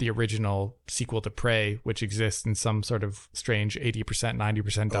the original sequel to Prey, which exists in some sort of strange 80%,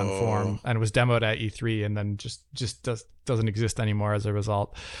 90% done form, and it was demoed at E3 and then just doesn't exist anymore as a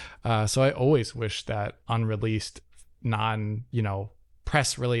result. So I always wish that unreleased,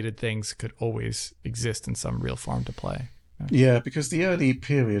 press related things could always exist in some real form to play. Yeah, because the early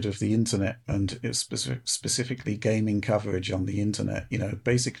period of the internet and specifically gaming coverage on the internet,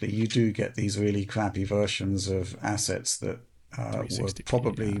 basically you do get these really crappy versions of assets that were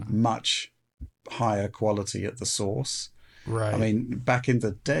probably much higher quality at the source. Right. I mean, back in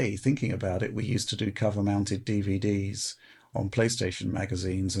the day, thinking about it, we used to do cover-mounted DVDs on PlayStation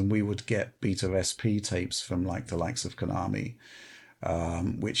magazines, and we would get Beta SP tapes from like the likes of Konami,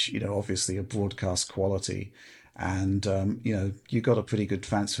 which, obviously are broadcast quality. And, you got a pretty good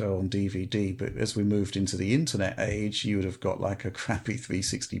transfer on DVD, but as we moved into the internet age, you would have got like a crappy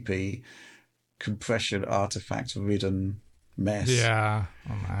 360p compression artifact ridden mess. Yeah.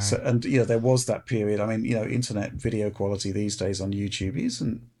 Oh my. So, and, there was that period. I mean, internet video quality these days on YouTube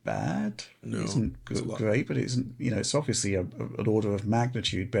isn't bad. No, it isn't great, but it isn't, it's obviously an order of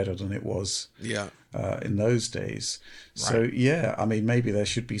magnitude better than it was in those days. So, yeah, I mean, maybe there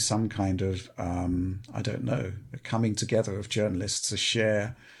should be some kind of, I don't know, a coming together of journalists to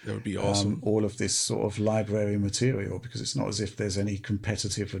share that would be awesome. All of this sort of library material, because it's not as if there's any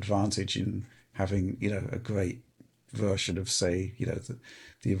competitive advantage in having, a great version of, say,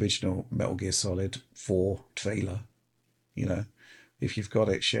 the original Metal Gear Solid 4 trailer. If you've got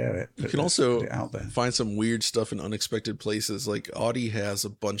it, share it. You can also out there. Find some weird stuff in unexpected places. Like Audi has a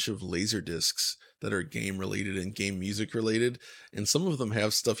bunch of laser discs that are game related and game music related, and some of them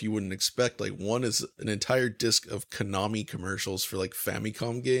have stuff you wouldn't expect. Like one is an entire disc of Konami commercials for like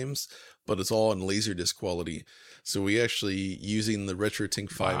Famicom games, but it's all in laserdisc quality. So we actually, using the RetroTink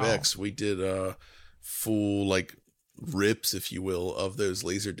 5X, we did a full like rips, if you will, of those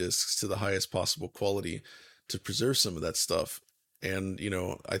laser discs to the highest possible quality to preserve some of that stuff. And,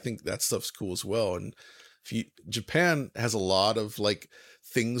 I think that stuff's cool as well. And Japan has a lot of like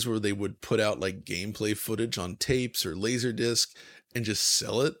things where they would put out like gameplay footage on tapes or laser disc and just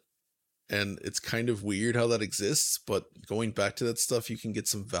sell it. And it's kind of weird how that exists, but going back to that stuff, you can get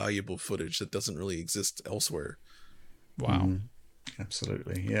some valuable footage that doesn't really exist elsewhere. Wow.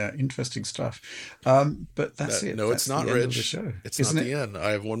 Absolutely. Yeah. Interesting stuff. But that's it. No, that's it's not, the Rich. End of the show. It's not the end.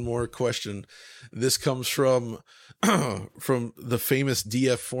 I have one more question. This comes from the famous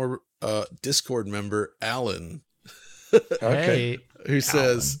DF4 Discord member, Alan. Okay. Who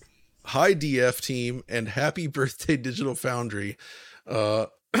says, "Hi DF team and happy birthday Digital Foundry."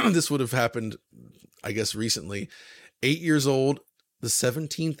 This would have happened, I guess, recently. 8 years old, the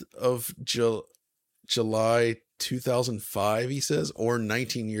 17th of July 2005, he says, or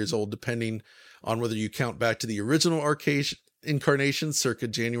 19 years old, depending on whether you count back to the original arcade incarnation circa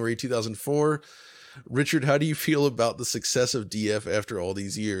January 2004. Richard, how do you feel about the success of DF after all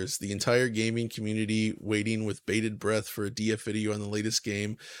these years? The entire gaming community waiting with bated breath for a DF video on the latest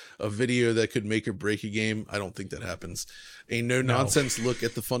game, a video that could make or break a game. I don't think that happens. A no-nonsense look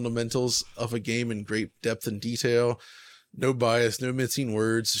at the fundamentals of a game in great depth and detail. No bias, no mincing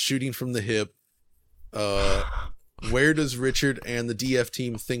words, shooting from the hip. Where does Richard and the DF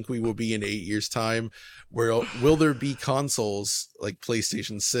team think we will be in 8 years' time? Where will there be consoles like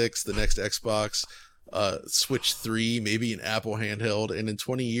PlayStation 6, the next Xbox, Switch 3, maybe an Apple handheld? And in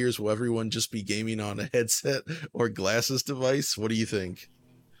 20 years, will everyone just be gaming on a headset or glasses device? What do you think?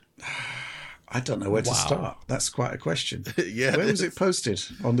 I don't know where to start. That's quite a question. Yeah. Where was it posted?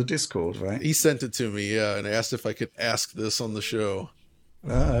 On the Discord, right? He sent it to me, and asked if I could ask this on the show.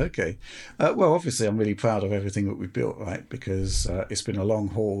 Okay. Well, obviously, I'm really proud of everything that we've built, right? Because it's been a long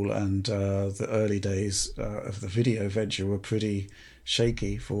haul, and the early days of the video venture were pretty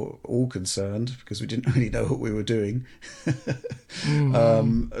shaky for all concerned, because we didn't really know what we were doing. And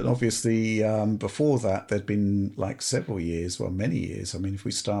obviously, before that, there'd been like several years, well, many years. I mean, if we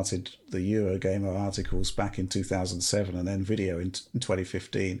started the Eurogamer articles back in 2007 and then video in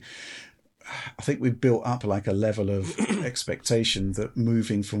 2015, I think we built up like a level of expectation that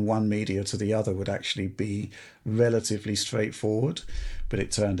moving from one media to the other would actually be relatively straightforward, but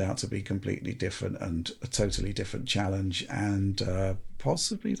it turned out to be completely different and a totally different challenge, and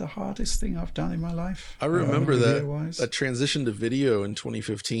possibly the hardest thing I've done in my life. I remember that transition to video in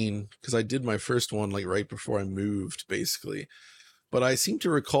 2015, because I did my first one like right before I moved, basically. But I seem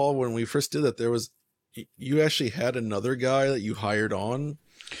to recall when we first did that, you actually had another guy that you hired on.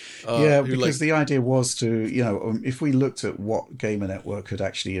 Yeah, because the idea was to, if we looked at what Gamer Network had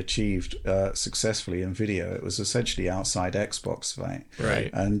actually achieved successfully in video, it was essentially outside Xbox, right? Right.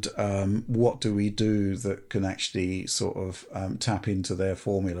 And what do we do that can actually sort of tap into their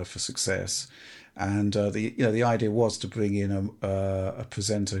formula for success? And the idea was to bring in a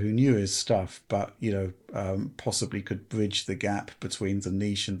presenter who knew his stuff, but possibly could bridge the gap between the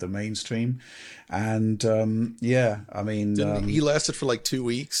niche and the mainstream. And he lasted for like 2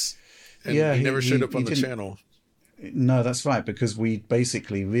 weeks. And he never showed up on the channel. No, that's right, because we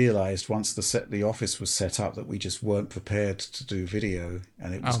basically realized once the office was set up that we just weren't prepared to do video,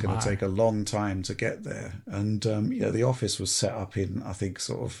 and it was going to take a long time to get there. And the office was set up in, I think,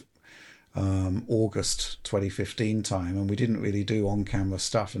 sort of August 2015 time, and we didn't really do on-camera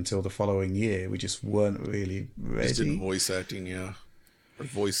stuff until the following year. We just weren't really ready. Just did voice acting, yeah, or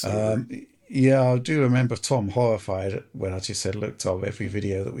voice. Yeah, I do remember Tom horrified when I just said, "Look, Tom, every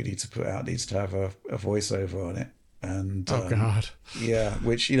video that we need to put out needs to have a voiceover on it." And God, yeah,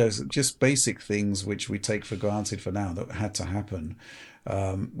 which just basic things which we take for granted for now that had to happen.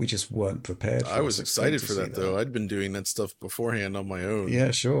 We just weren't prepared for. I was excited for that though. I'd been doing that stuff beforehand on my own.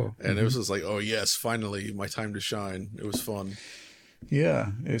 Yeah, sure. And it was just like, oh yes, finally my time to shine. It was fun.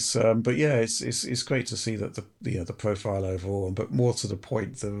 Yeah, it's it's great to see that the profile overall, but more to the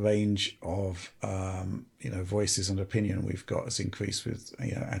point, the range of voices and opinion we've got has increased with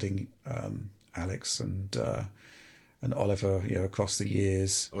adding Alex and Oliver across the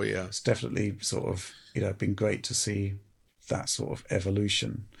years. Oh yeah, it's definitely sort of been great to see that sort of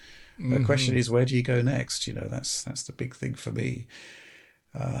evolution. Mm-hmm. The question is, where do you go next? That's the big thing for me.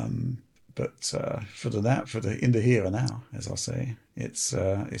 But for the in the here and now, as I say, it's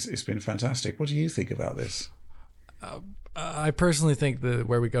been fantastic. What do you think about this? I personally think that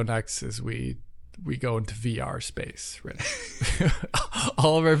where we go next is we go into VR space. Right?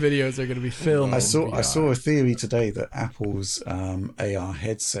 All of our videos are going to be filmed. I saw a theory today that Apple's AR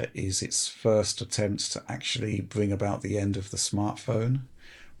headset is its first attempt to actually bring about the end of the smartphone,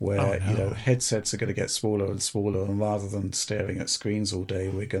 where headsets are going to get smaller and smaller, and rather than staring at screens all day,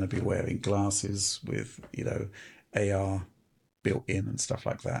 we're going to be wearing glasses with AR built in and stuff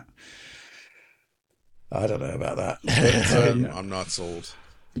like that. I don't know about that. But, I'm not sold.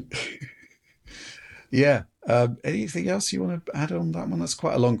 Yeah. Anything else you want to add on that one? That's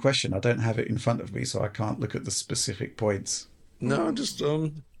quite a long question. I don't have it in front of me, so I can't look at the specific points. No, just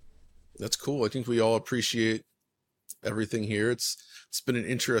that's cool. I think we all appreciate everything here. It's been an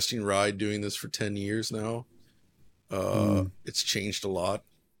interesting ride doing this for 10 years now. It's changed a lot.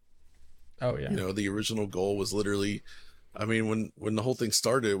 Oh yeah. The original goal was literally, I mean, when the whole thing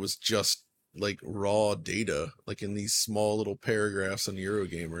started, it was just like raw data, like in these small little paragraphs on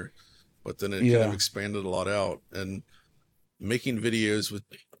Eurogamer. But then it kind of expanded a lot out, and making videos with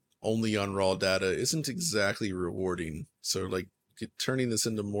only on raw data isn't exactly rewarding. So like turning this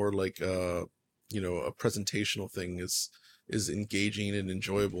into more like a presentational thing is engaging and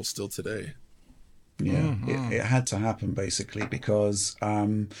enjoyable still today. Yeah, it had to happen basically because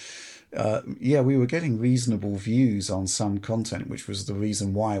we were getting reasonable views on some content, which was the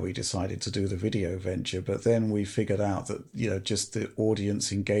reason why we decided to do the video venture. But then we figured out that just the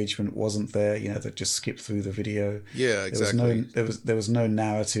audience engagement wasn't there. They just skipped through the video. Yeah, exactly. There was no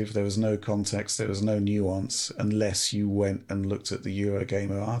narrative, there was no context, there was no nuance unless you went and looked at the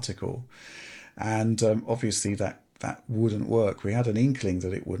Eurogamer article, and obviously that wouldn't work. We had an inkling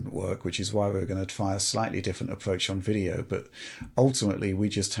that it wouldn't work, which is why we were going to try a slightly different approach on video. But ultimately, we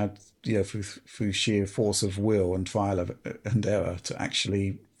just had, through sheer force of will and trial and error, to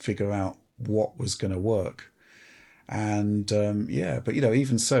actually figure out what was going to work. And but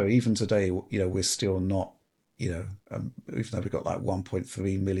even so, even today, we're still not, even though we've got like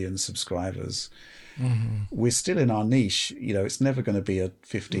 1.3 million subscribers. Mm-hmm. We're still in our niche. It's never going to be a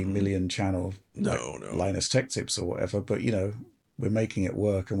 15 million channel, no. Linus Tech Tips or whatever. But we're making it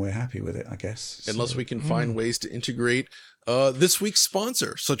work, and we're happy with it, I guess. Unless we can find ways to integrate this week's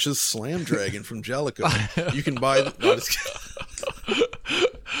sponsor, such as Slam Dragon from Jellico. You can buy.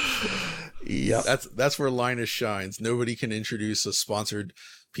 Yeah, that's where Linus shines. Nobody can introduce a sponsored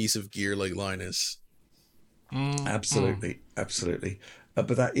piece of gear like Linus. Absolutely.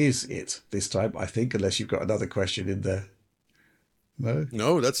 But that is it this time, I think, unless you've got another question in there.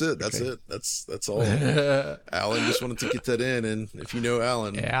 No, that's it. That's it. That's all. Alan just wanted to get that in, and if you know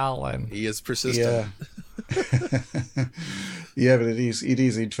Alan, he is persistent. Yeah, but it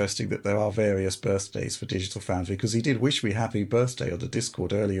is interesting that there are various birthdays for Digital Foundry, because he did wish me happy birthday on the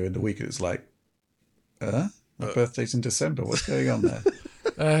Discord earlier in the week. It was like, my birthday's in December. What's going on there?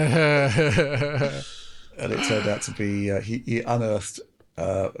 And it turned out to be he unearthed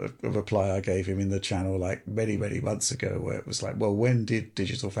a reply I gave him in the channel like many, many months ago, where it was like, well, when did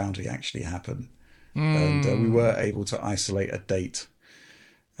Digital Foundry actually happen? And we were able to isolate a date,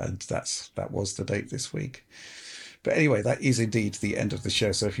 and that was the date this week. But anyway, that is indeed the end of the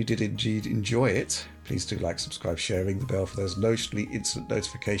show. So if you did indeed enjoy it, please do like, subscribe, share, ring the bell for those notionally instant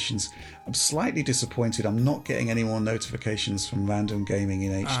notifications. I'm slightly disappointed I'm not getting any more notifications from Random Gaming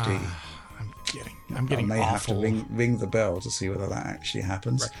in HD. I'm getting I may awful have to ring the bell to see whether that actually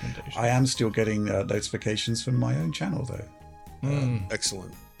happens. I am still getting notifications from my own channel though.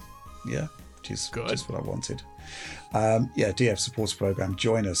 Excellent. Yeah, which is good. Just what I wanted. DF Supporter Program.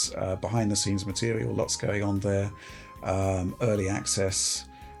 Join us. Behind the scenes material, lots going on there. Early access,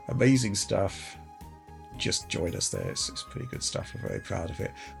 amazing stuff. Just join us there. It's pretty good stuff. We're very proud of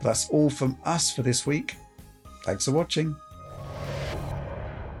it. But that's all from us for this week. Thanks for watching.